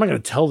 I'm not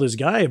going to tell this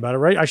guy about it,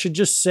 right? I should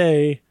just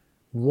say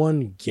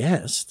one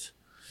guest.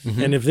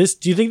 Mm-hmm. And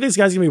do you think this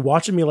guy's going to be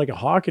watching me like a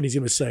hawk and he's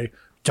going to say,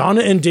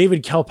 Donna and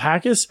David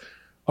Kalpakis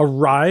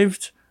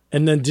arrived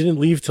and then didn't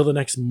leave till the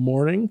next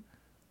morning?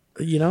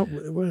 You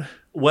know?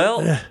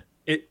 Well,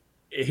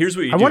 here's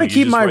what you do. I want to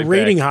keep my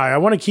rating high. I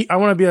want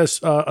to be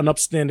an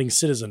upstanding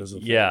citizen.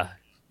 Yeah.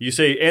 You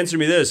say, answer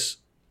me this.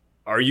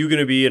 Are you going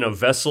to be in a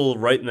vessel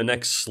right in the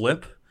next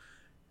slip?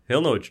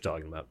 He'll know what you're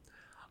talking about.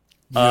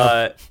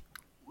 Yep.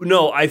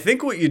 No, I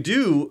think what you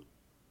do,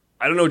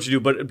 I don't know what you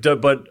do,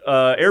 but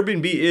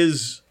Airbnb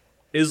is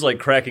like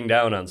cracking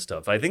down on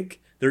stuff. I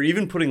think they're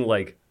even putting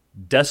like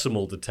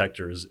decimal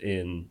detectors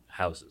in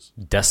houses.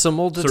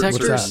 Decimal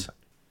detectors? What's that?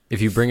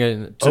 If you bring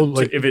it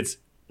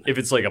if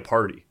it's like a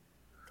party.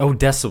 Oh,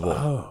 decibel.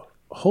 Oh,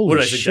 holy what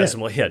did I shit. say?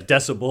 Decimal? Yeah,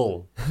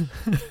 decibel.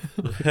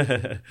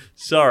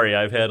 Sorry,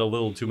 I've had a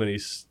little too many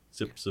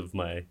sips of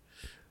my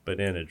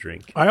banana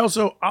drink. I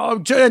also,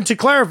 and to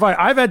clarify,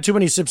 I've had too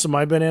many sips of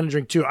my banana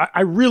drink too.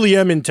 I really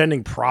am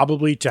intending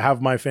probably to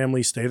have my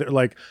family stay there.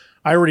 Like,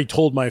 I already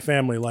told my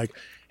family, like,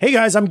 hey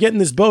guys, I'm getting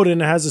this boat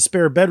and it has a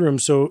spare bedroom,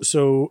 so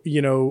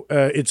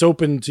it's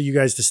open to you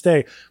guys to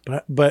stay.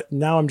 But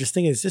now I'm just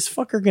thinking, is this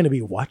fucker going to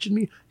be watching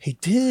me? Hey,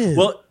 Tim.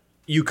 Well,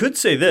 you could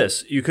say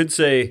this. You could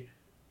say,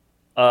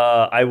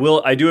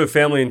 I do have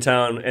family in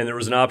town, and there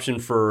was an option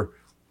for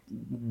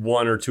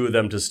one or two of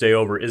them to stay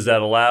over. Is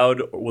that allowed?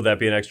 Or will that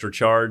be an extra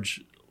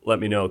charge? Let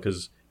me know,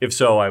 because if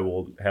so, I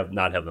will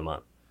not have them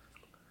on.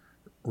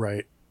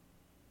 Right.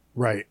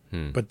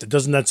 But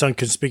doesn't that sound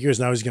conspicuous?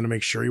 Now he's going to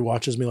make sure he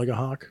watches me like a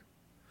hawk.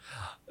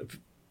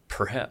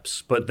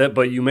 Perhaps, but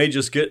you may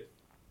just get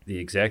the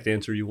exact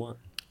answer you want.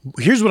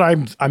 Here's what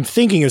I'm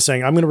thinking of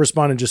saying. I'm going to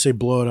respond and just say,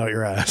 blow it out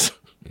your ass.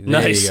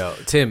 Nice. There you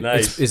go. Tim,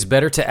 nice. It's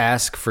better to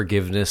ask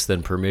forgiveness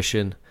than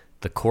permission.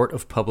 The court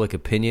of public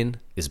opinion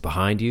is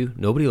behind you.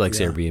 Nobody likes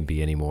Airbnb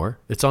anymore.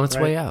 It's on its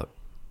way out.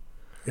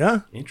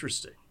 Yeah.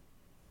 Interesting.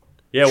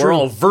 Yeah, True. We're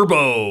all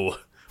verboing.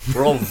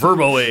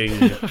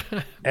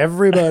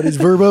 Everybody's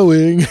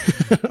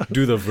verboing.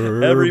 Do the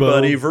verbo.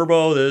 Everybody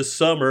verbo this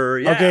summer.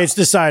 Yeah. Okay, it's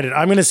decided.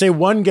 I'm going to say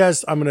one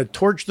guest. I'm going to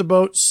torch the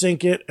boat,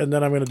 sink it, and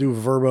then I'm going to do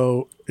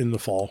verbo in the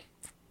fall.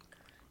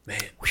 Man,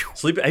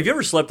 have you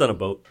ever slept on a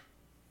boat?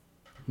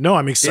 No,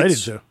 I'm excited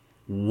to.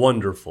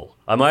 Wonderful.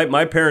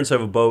 My parents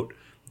have a boat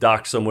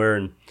docked somewhere,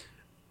 and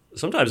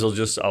sometimes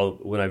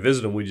when I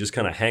visit them, we just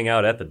kind of hang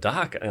out at the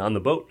dock on the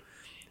boat,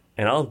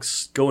 and I'll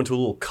go into a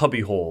little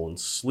cubby hole and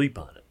sleep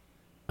on it.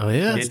 Oh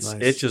yeah, nice.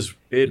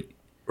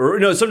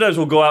 Sometimes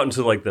we'll go out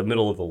into like the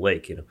middle of the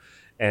lake,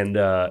 and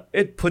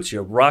it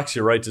rocks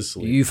you right to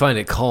sleep. You find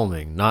it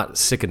calming, not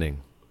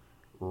sickening.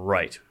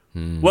 Right.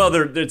 Well,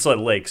 it's a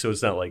lake, so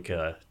it's not like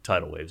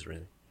tidal waves or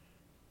anything.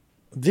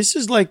 This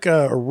is like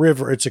a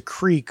river. It's a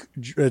creek.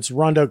 It's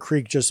Rondout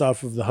Creek just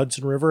off of the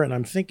Hudson River. And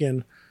I'm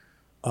thinking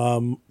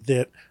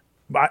that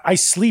I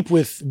sleep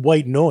with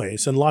white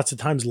noise, and lots of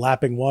times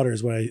lapping water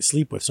is what I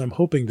sleep with. So I'm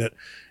hoping that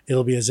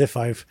it'll be as if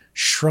I've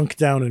shrunk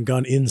down and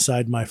gone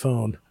inside my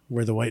phone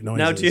where the white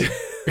noise is.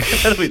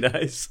 That'll be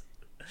nice.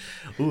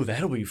 Ooh,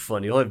 that'll be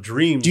fun. You'll have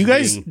dreams. Do you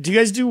guys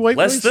do white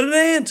noise? Less than an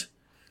ant.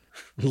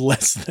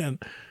 Less than.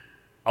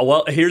 Oh,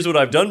 well, here's what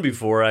I've done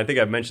before. I think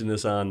I've mentioned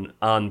this on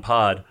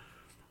pod.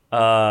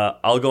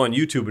 I'll go on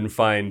YouTube and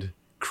find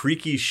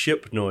creaky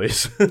ship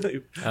noise.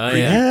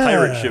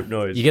 Pirate ship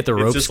noise. You get the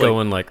ropes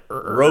going like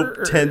rope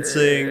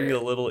tensing a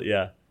little,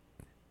 yeah.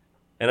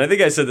 And I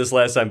think I said this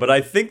last time, but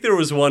I think there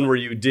was one where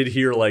you did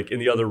hear like in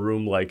the other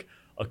room like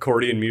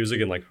accordion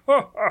music and like I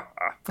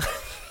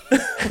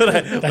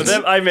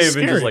may have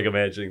been just like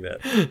imagining that.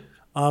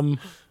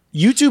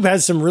 YouTube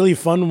has some really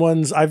fun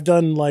ones. I've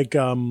done like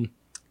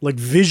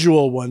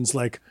visual ones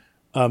like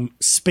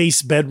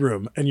space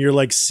bedroom, and you're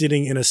like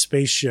sitting in a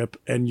spaceship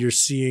and you're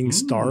seeing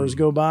stars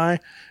go by,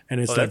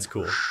 and it's that's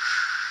cool.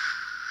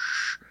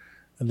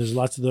 And there's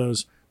lots of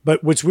those.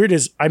 But what's weird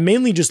is I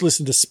mainly just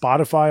listen to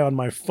Spotify on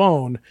my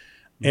phone,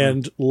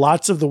 and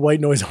lots of the white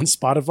noise on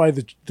Spotify,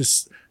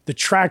 the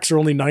tracks are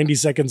only 90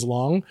 seconds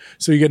long,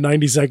 so you get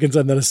 90 seconds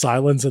and then a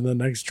silence and the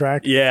next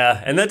track.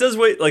 Yeah, and that does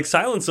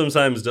silence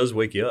sometimes does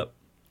wake you up.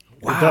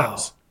 Wow. It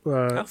does.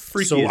 How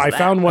freaky so is I that?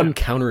 found one.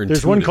 Counterintuitive.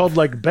 There's one called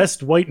like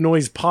Best White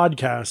Noise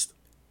Podcast.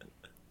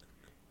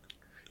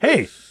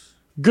 Hey,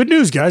 good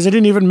news, guys! I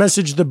didn't even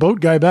message the boat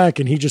guy back,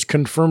 and he just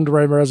confirmed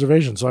my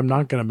reservation. So I'm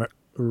not gonna.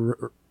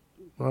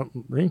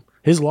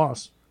 His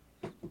loss.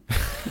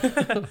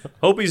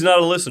 Hope he's not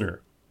a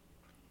listener.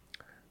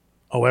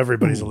 Oh,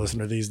 everybody's a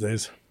listener these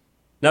days.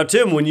 Now,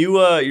 Tim, when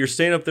you're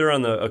staying up there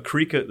on a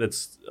creek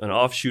that's an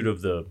offshoot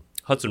of the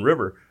Hudson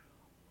River,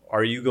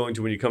 are you going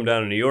to, when you come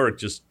down to New York,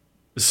 just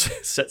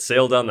set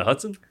sail down the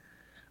Hudson?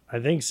 I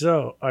think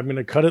so. I'm going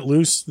to cut it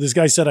loose. This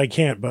guy said I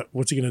can't, but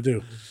what's he going to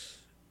do?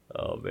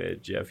 Oh, man,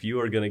 Jeff,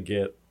 you are going to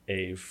get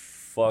a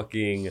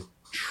fucking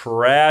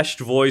trashed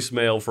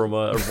voicemail from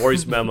a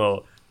voice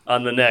memo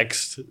on the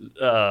next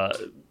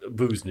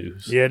booze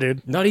news. Yeah,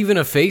 dude. Not even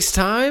a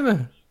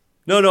FaceTime?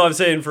 No, I'm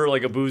saying for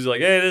like a booze,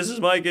 like, hey, this is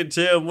Mike and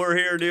Tim. We're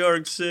here in New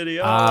York City.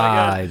 Oh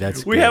my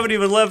God. We haven't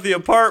even left the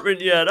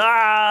apartment yet.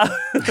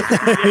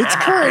 It's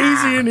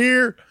crazy in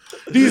here.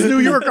 These New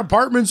York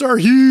apartments are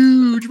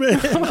huge,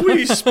 man.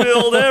 We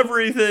spilled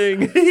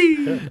everything.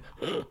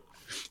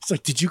 It's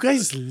like, did you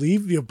guys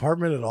leave the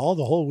apartment at all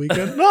the whole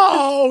weekend?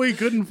 No, we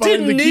couldn't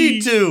find the key. Didn't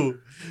need to.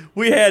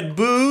 We had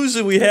booze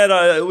and we had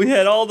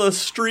all the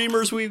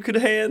streamers we could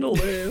handle,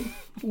 man.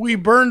 We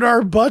burned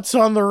our butts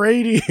on the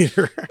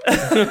radiator.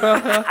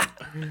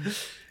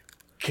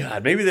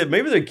 God, maybe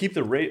they keep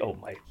the rate. Oh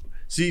my!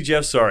 See,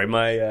 Jeff, sorry,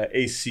 my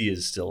AC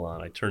is still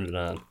on. I turned it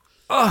on.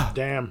 Oh,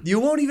 damn! You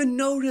won't even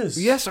notice.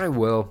 Yes, I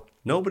will.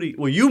 Nobody.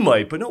 Well, you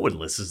might, but no one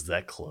listens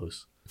that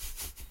close.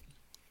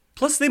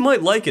 Plus, they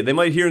might like it. They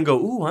might hear and go,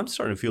 "Ooh, I'm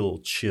starting to feel a little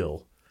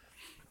chill."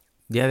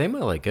 Yeah, they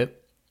might like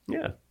it.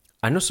 Yeah.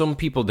 I know some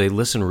people, they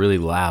listen really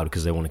loud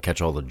because they want to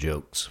catch all the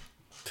jokes.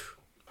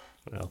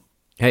 Well,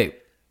 hey,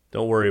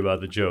 don't worry about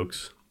the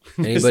jokes.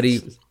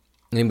 Anybody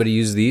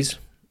use these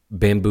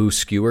bamboo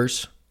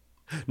skewers?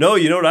 No,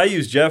 you know what I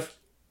use, Jeff?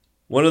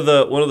 One of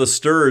the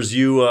stirrers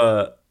you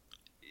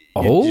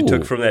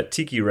took from that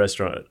tiki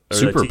restaurant.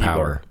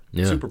 Superpower.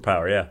 Yeah.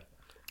 Superpower, yeah.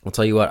 I'll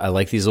tell you what, I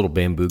like these little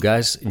bamboo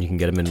guys, and you can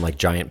get them in like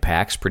giant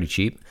packs, pretty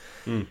cheap.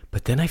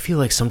 But then I feel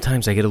like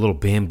sometimes I get a little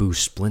bamboo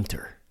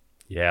splinter.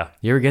 Yeah.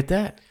 You ever get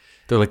that?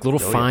 They're like little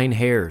fine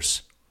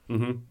hairs.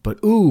 Mm-hmm. But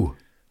ooh.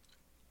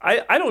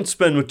 I don't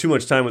spend too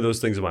much time with those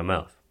things in my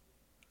mouth.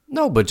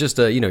 No, but just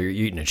you're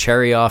eating a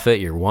cherry off it.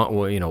 You're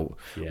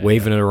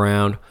waving it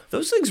around.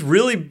 Those things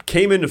really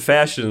came into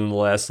fashion in the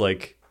last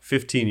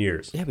 15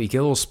 years. Yeah, but you get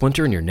a little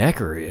splinter in your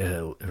neck,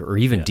 or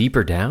even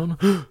deeper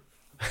down.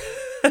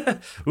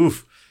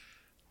 Oof!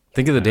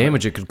 Think of the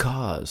damage it could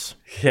cause.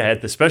 Yeah,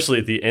 especially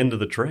at the end of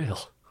the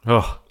trail.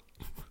 Oh,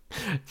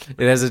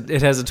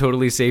 it has a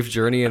totally safe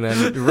journey, and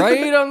then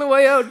right on the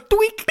way out,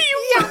 tweak!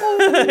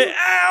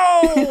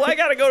 Ow! I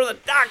gotta go to the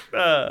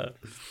doctor.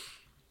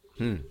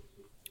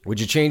 Would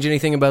you change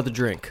anything about the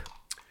drink?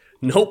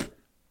 Nope.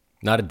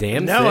 Not a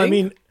damn thing? No, I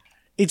mean,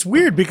 it's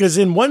weird because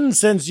in one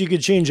sense you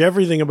could change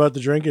everything about the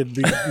drink. It'd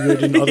be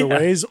good in other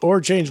ways,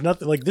 or change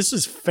nothing. Like, this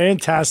is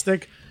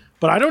fantastic,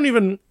 but I don't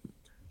even...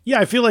 Yeah,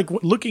 I feel like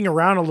looking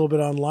around a little bit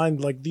online,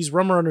 like these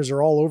rum runners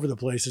are all over the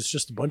place. It's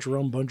just a bunch of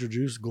rum, bunch of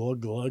juice, glug,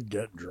 glug,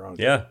 get drunk.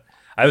 Yeah.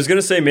 I was going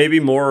to say maybe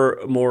more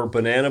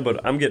banana, but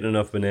I'm getting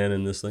enough banana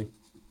in this thing.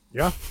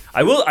 Yeah.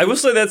 I will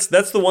say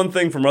that's the one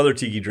thing from other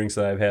tiki drinks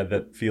that I've had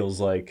that feels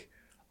like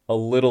a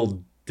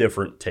little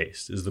different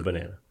taste is the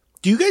banana.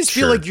 Do you guys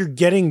feel like you're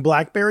getting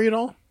blackberry at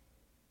all?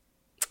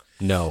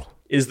 No.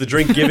 Is the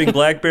drink giving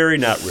blackberry?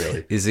 Not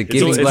really. Is it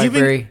giving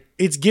blackberry?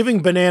 It's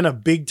giving banana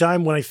big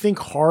time. When I think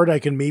hard, I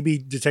can maybe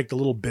detect a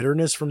little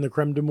bitterness from the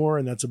creme de jour,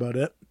 and that's about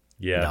it.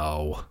 Yeah.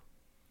 No.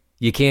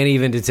 You can't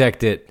even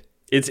detect it.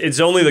 It's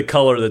only the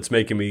color that's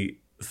making me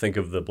think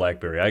of the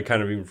blackberry. I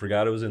kind of even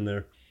forgot it was in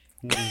there.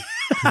 You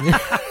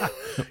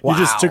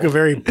just took a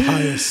very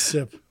pious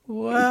sip.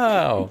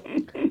 Wow.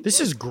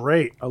 This is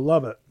great. I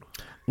love it.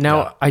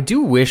 Now, I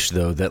do wish,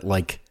 though, that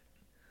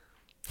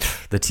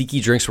the tiki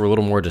drinks were a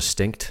little more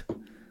distinct.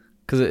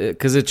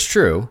 Because it's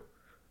true.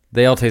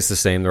 They all taste the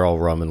same. They're all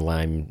rum and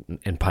lime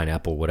and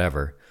pineapple,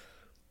 whatever.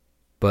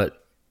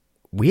 But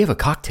we have a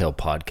cocktail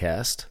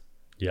podcast.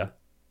 Yeah.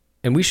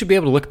 And we should be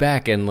able to look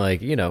back and,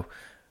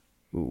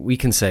 we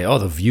can say, oh,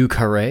 the Vieux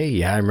Carré.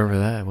 Yeah, I remember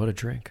that. What a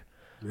drink.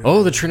 Yeah.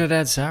 Oh, the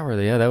Trinidad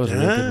Sour. Yeah, that was a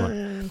really good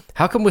one.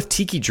 How come with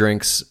tiki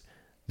drinks,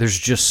 there's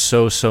just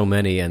so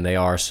many and they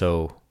are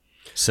so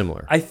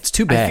similar? It's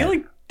too bad.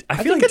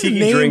 I feel like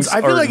tiki drinks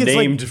are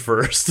named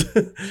first.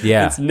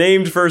 Yeah. It's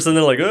named first and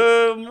they're like,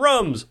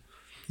 rums.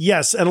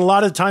 Yes, and a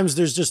lot of times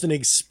there's just an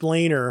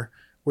explainer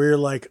where you're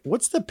like,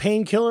 what's the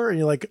painkiller? And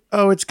you're like,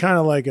 oh, it's kind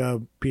of like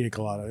a pina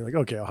colada. You're like,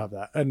 okay, I'll have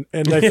that. And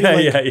I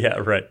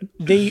feel right.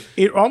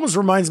 It almost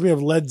reminds me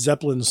of Led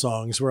Zeppelin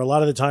songs where a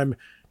lot of the time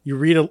you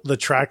read the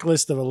track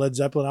list of a Led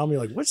Zeppelin album, you're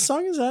like, what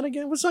song is that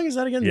again? What song is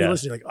that again? And you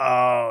listen, you're like,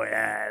 oh,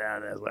 yeah,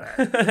 that's what.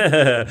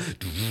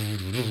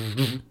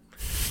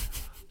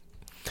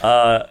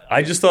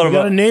 I just thought you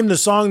got to name the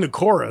song the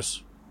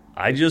chorus.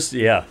 I just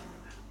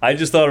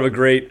thought of a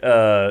great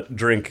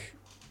drink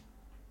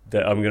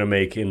that I'm going to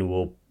make, and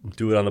we'll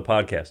do it on the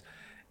podcast.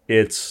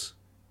 It's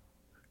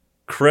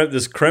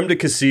this creme de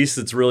cassis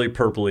that's really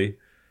purpley,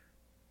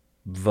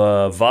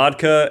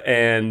 vodka,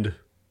 and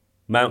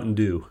Mountain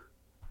Dew.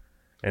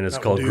 And it's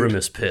called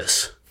Grimace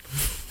Piss.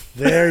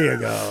 There you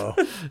go.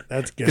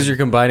 That's good. Because you're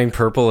combining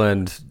purple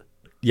and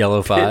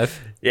yellow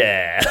 5?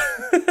 Yeah.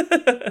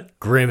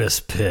 Grimace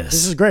Piss.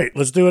 This is great.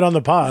 Let's do it on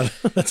the pod.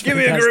 Give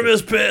me a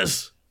Grimace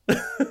Piss.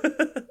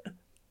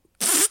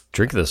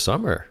 Drink of the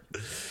summer.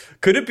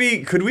 Could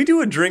we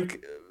do a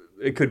drink?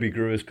 It could be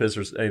Grimace Piss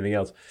or anything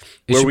else.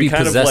 It should be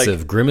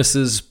possessive.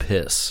 Grimace's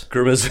Piss.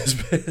 Grimace's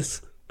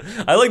Piss.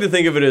 I like to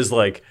think of it as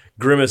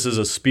Grimace is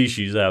a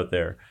species out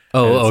there.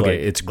 Oh,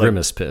 okay. It's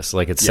Grimace Piss.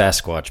 Like it's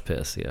Sasquatch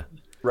Piss. Yeah.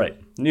 Right.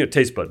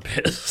 taste bud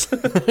piss.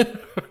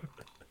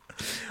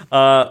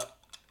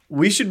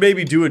 We should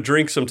maybe do a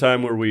drink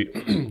sometime where we,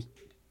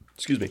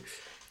 excuse me,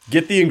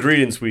 get the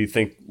ingredients we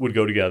think would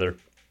go together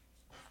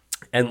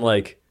and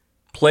like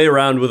play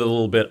around with it a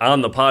little bit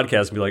on the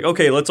podcast and be like,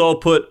 okay, let's all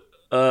put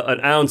an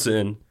ounce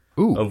in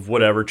of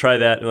whatever. Try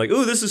that. And like,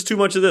 ooh, this is too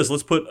much of this.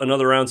 Let's put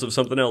another ounce of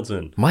something else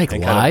in. Mike,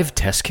 live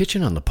test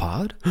kitchen on the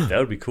pod? That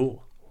would be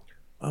cool.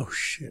 Oh,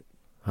 shit.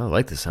 I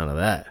like the sound of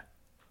that.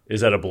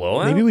 Is that a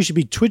blowout? Maybe we should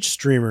be Twitch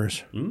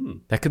streamers.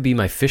 That could be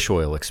my fish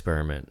oil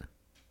experiment.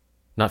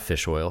 Not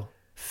fish oil.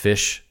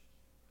 Fish.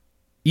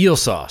 Eel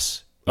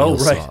sauce. Eel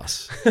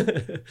sauce.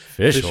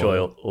 Fish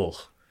oil. Ugh.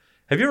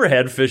 Have you ever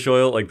had fish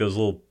oil? Like those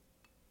little...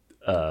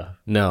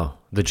 no.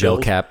 The gel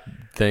cap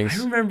things.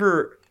 I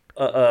remember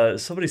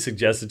somebody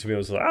suggested to me, I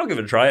was like, I'll give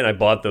it a try. And I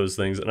bought those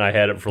things and I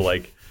had it for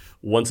like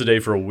once a day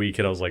for a week.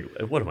 And I was like,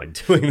 what am I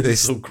doing? This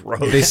is so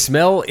gross. They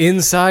smell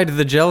inside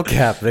the gel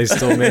cap. They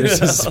still manage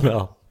to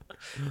smell.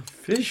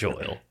 Fish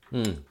oil.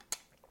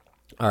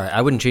 All right,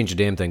 I wouldn't change a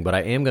damn thing, but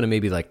I am going to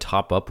maybe like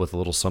top up with a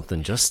little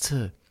something just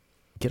to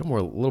get a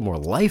little more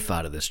life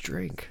out of this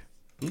drink.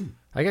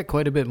 I got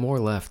quite a bit more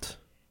left.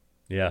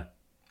 Yeah.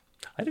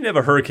 I didn't have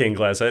a hurricane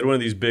glass. I had one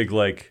of these big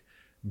like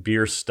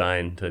beer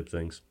stein type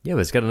things. Yeah, but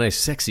it's got a nice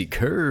sexy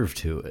curve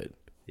to it.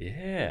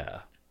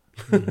 Yeah.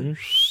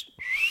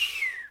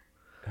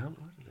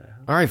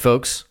 All right,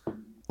 folks,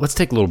 let's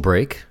take a little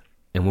break.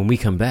 And when we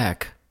come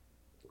back,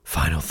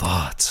 final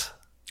thoughts.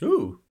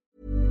 Ooh.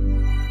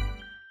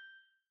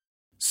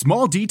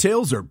 Small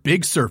details are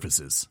big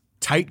surfaces.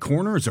 Tight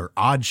corners are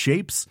odd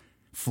shapes.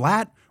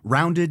 Flat,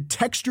 rounded,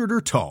 textured,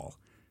 or tall.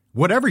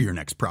 Whatever your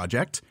next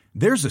project,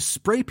 there's a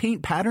spray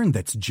paint pattern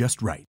that's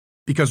just right.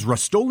 Because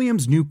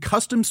Rust-Oleum's new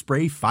Custom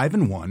Spray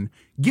 5-in-1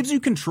 gives you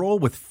control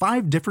with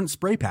 5 different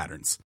spray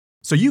patterns.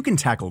 So you can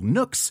tackle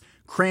nooks,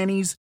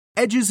 crannies,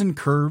 edges, and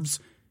curves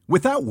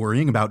without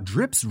worrying about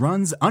drips,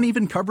 runs,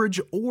 uneven coverage,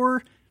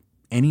 or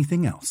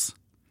anything else.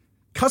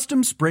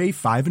 Custom Spray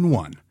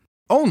 5-in-1.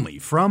 Only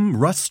from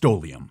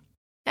Rust-Oleum.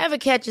 Ever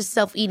catch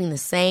yourself eating the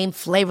same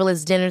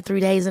flavorless dinner 3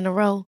 days in a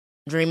row?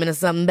 Dreaming of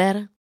something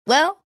better?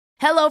 Well,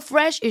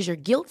 HelloFresh is your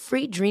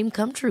guilt-free dream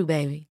come true,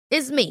 baby.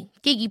 It's me,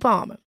 Keke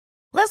Palmer.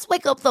 Let's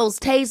wake up those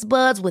taste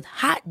buds with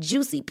hot,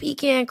 juicy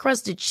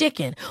pecan-crusted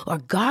chicken or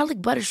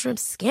garlic butter shrimp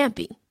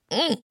scampi.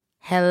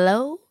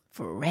 Hello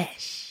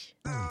Fresh.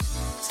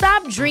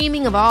 Stop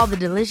dreaming of all the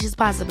delicious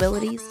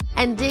possibilities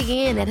and dig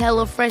in at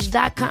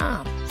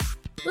HelloFresh.com.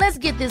 Let's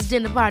get this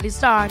dinner party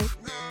started.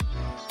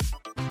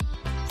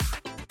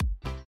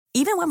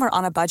 Even when we're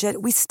on a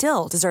budget, we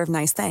still deserve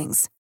nice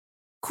things.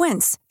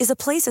 Quince is a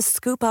place to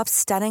scoop up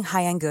stunning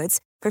high-end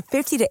goods for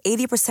 50 to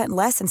 80%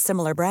 less than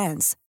similar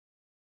brands.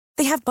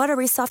 They have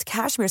buttery soft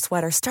cashmere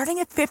sweaters starting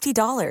at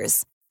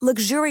 $50,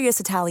 luxurious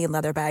Italian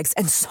leather bags,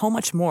 and so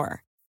much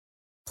more.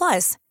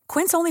 Plus,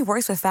 Quince only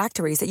works with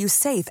factories that use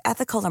safe,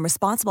 ethical, and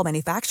responsible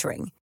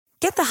manufacturing.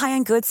 Get the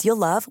high-end goods you'll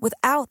love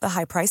without the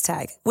high price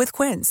tag with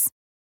Quince.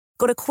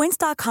 Go to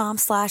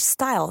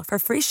quince.com/style for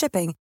free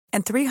shipping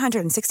and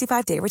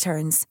 365-day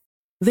returns.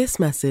 This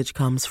message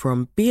comes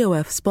from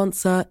BOF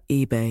sponsor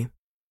eBay.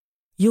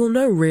 You'll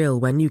know real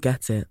when you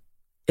get it.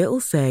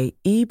 It'll say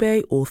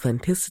eBay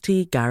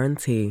Authenticity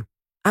Guarantee.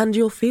 And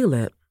you'll feel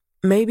it.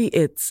 Maybe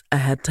it's a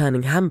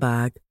head-turning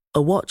handbag,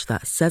 a watch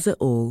that says it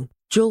all,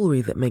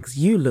 jewelry that makes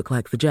you look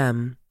like the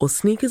gem, or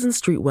sneakers and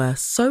streetwear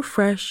so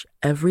fresh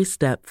every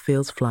step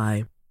feels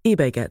fly.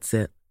 eBay gets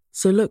it.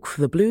 So look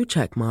for the blue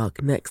check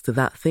mark next to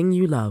that thing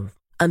you love.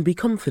 And be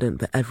confident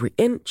that every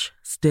inch,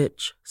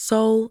 stitch,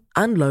 sole,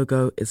 and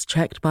logo is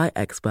checked by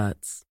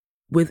experts.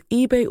 With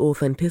eBay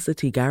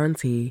Authenticity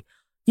Guarantee,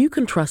 you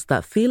can trust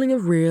that feeling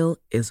of real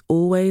is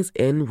always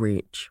in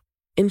reach.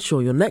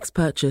 Ensure your next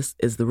purchase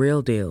is the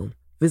real deal.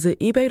 Visit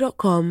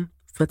eBay.com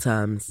for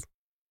terms.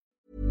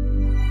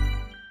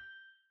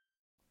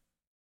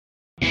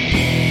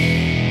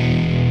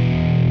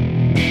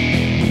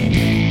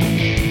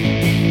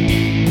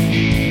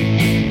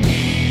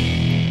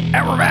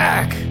 And we're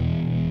back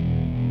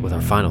with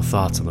our final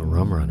thoughts on the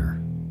Rum Runner.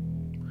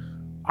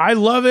 I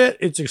love it.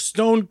 It's a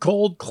stone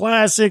cold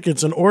classic.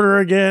 It's an order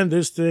again.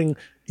 This thing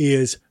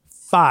is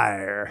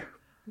fire.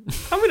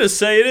 I'm going to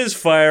say it is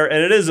fire,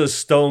 and it is a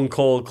stone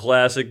cold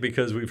classic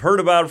because we've heard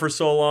about it for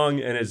so long,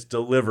 and it's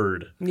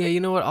delivered. Yeah,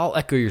 you know what? I'll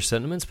echo your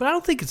sentiments, but I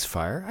don't think it's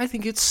fire. I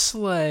think it's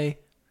slay.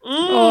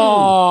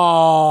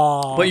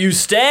 Oh, but you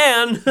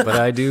stand. But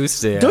I do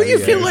stand. Don't you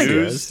feel like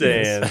you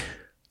stand?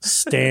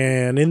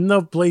 Stand in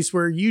the place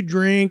where you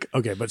drink.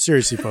 Okay, but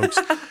seriously, folks,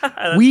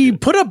 we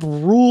put up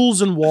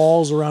rules and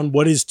walls around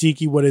what is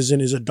tiki, what isn't.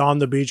 Is it Don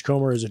the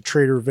Beachcomber? Is it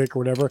Trader Vic or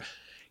whatever?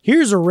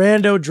 Here's a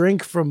rando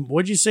drink from,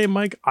 what'd you say,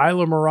 Mike?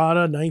 Isla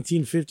Morada,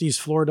 1950s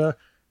Florida.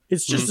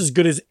 It's just as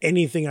good as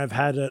anything I've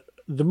had at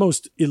the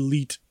most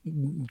elite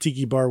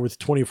tiki bar with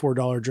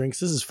 $24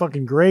 drinks. This is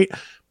fucking great.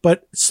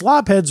 But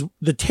Slopheads,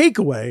 the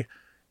takeaway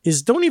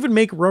is don't even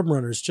make rum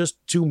runners.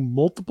 Just do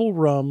multiple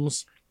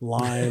rums,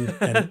 lime,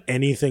 and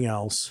anything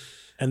else.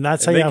 And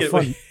that's how you have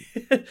fun.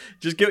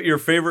 Just get your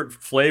favorite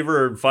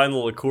flavor and find the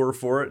liqueur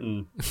for it,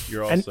 and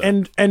you're all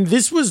set. And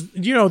this was,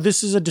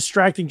 this is a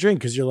distracting drink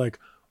because you're like,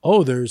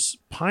 oh, there's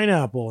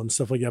pineapple and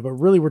stuff like that. But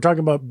really, we're talking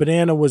about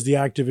banana was the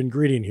active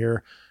ingredient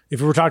here.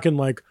 If we're talking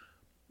like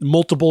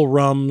multiple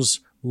rums,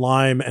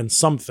 lime, and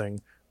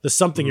something, the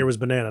something here was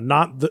banana,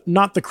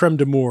 not the creme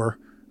d'amore.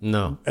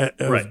 No,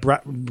 right.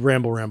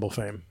 Ramble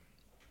fame.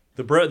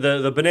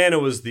 The banana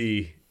was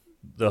the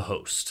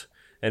host,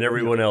 and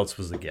everyone else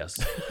was the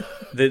guest.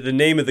 The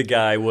name of the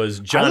guy was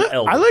John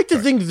Elder. I like to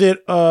think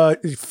that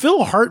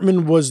Phil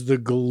Hartman was the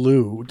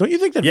glue. Don't you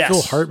think that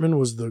Phil Hartman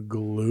was the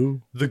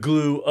glue? The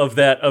glue of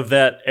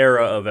that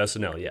era of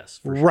SNL, yes.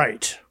 For sure.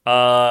 Right.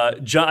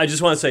 John, I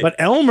just want to say, but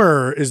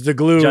Elmer is the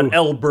glue. John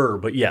Elber,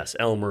 but yes,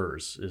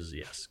 Elmer's is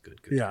yes. Good.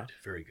 Yeah.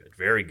 Good.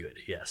 Very good.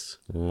 Yes.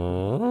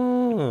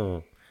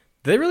 Oh.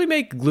 Do they really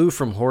make glue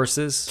from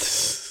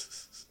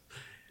horses?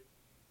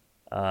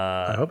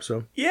 I hope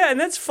so. Yeah, and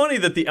that's funny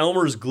that the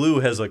Elmer's glue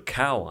has a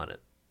cow on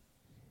it.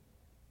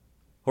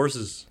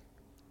 Horses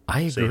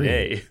I agree. say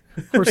nay.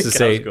 Horses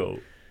say go,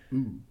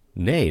 ooh.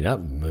 Nay,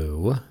 not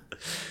moo.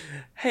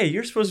 Hey,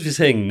 you're supposed to be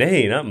saying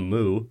nay, not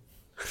moo.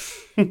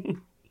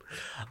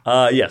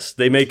 Yes,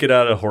 they make it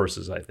out of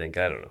horses, I think.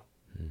 I don't know.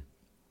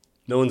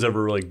 No one's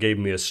ever really gave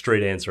me a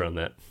straight answer on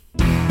that.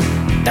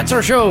 That's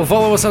our show.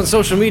 Follow us on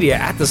social media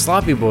at The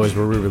Sloppy Boys,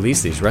 where we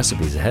release these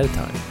recipes ahead of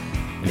time.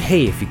 And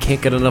hey, if you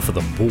can't get enough of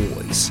the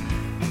boys,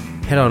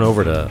 head on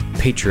over to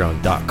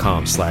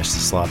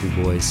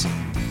patreon.com/thesloppyboys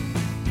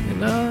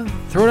and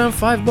throw down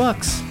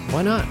 $5.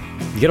 Why not?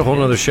 You get a whole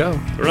nother show.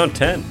 Throw down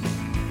 10.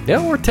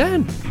 Yeah, or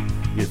 10.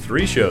 You get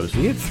 3 shows.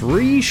 You get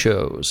 3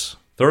 shows.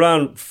 Throw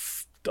down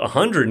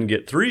 100 and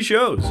get 3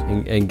 shows.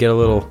 And get a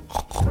little...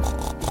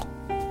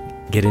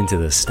 Get into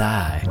the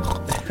sty.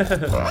 Be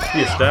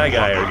a sty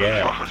guy or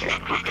gal.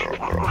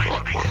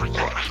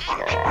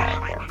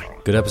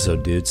 Good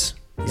episode, dudes.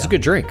 It's a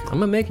good drink. I'm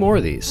going to make more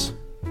of these.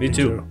 Me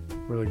too.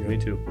 Really good. Me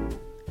too.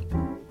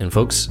 And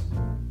folks,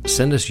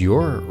 send us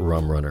your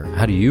Rum Runner.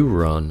 How do you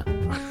run?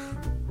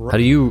 How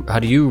do you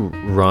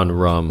run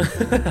rum?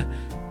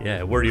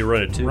 Yeah, where do you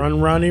run it to?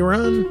 Run, Ronnie,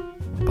 run.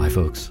 Bye,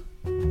 folks.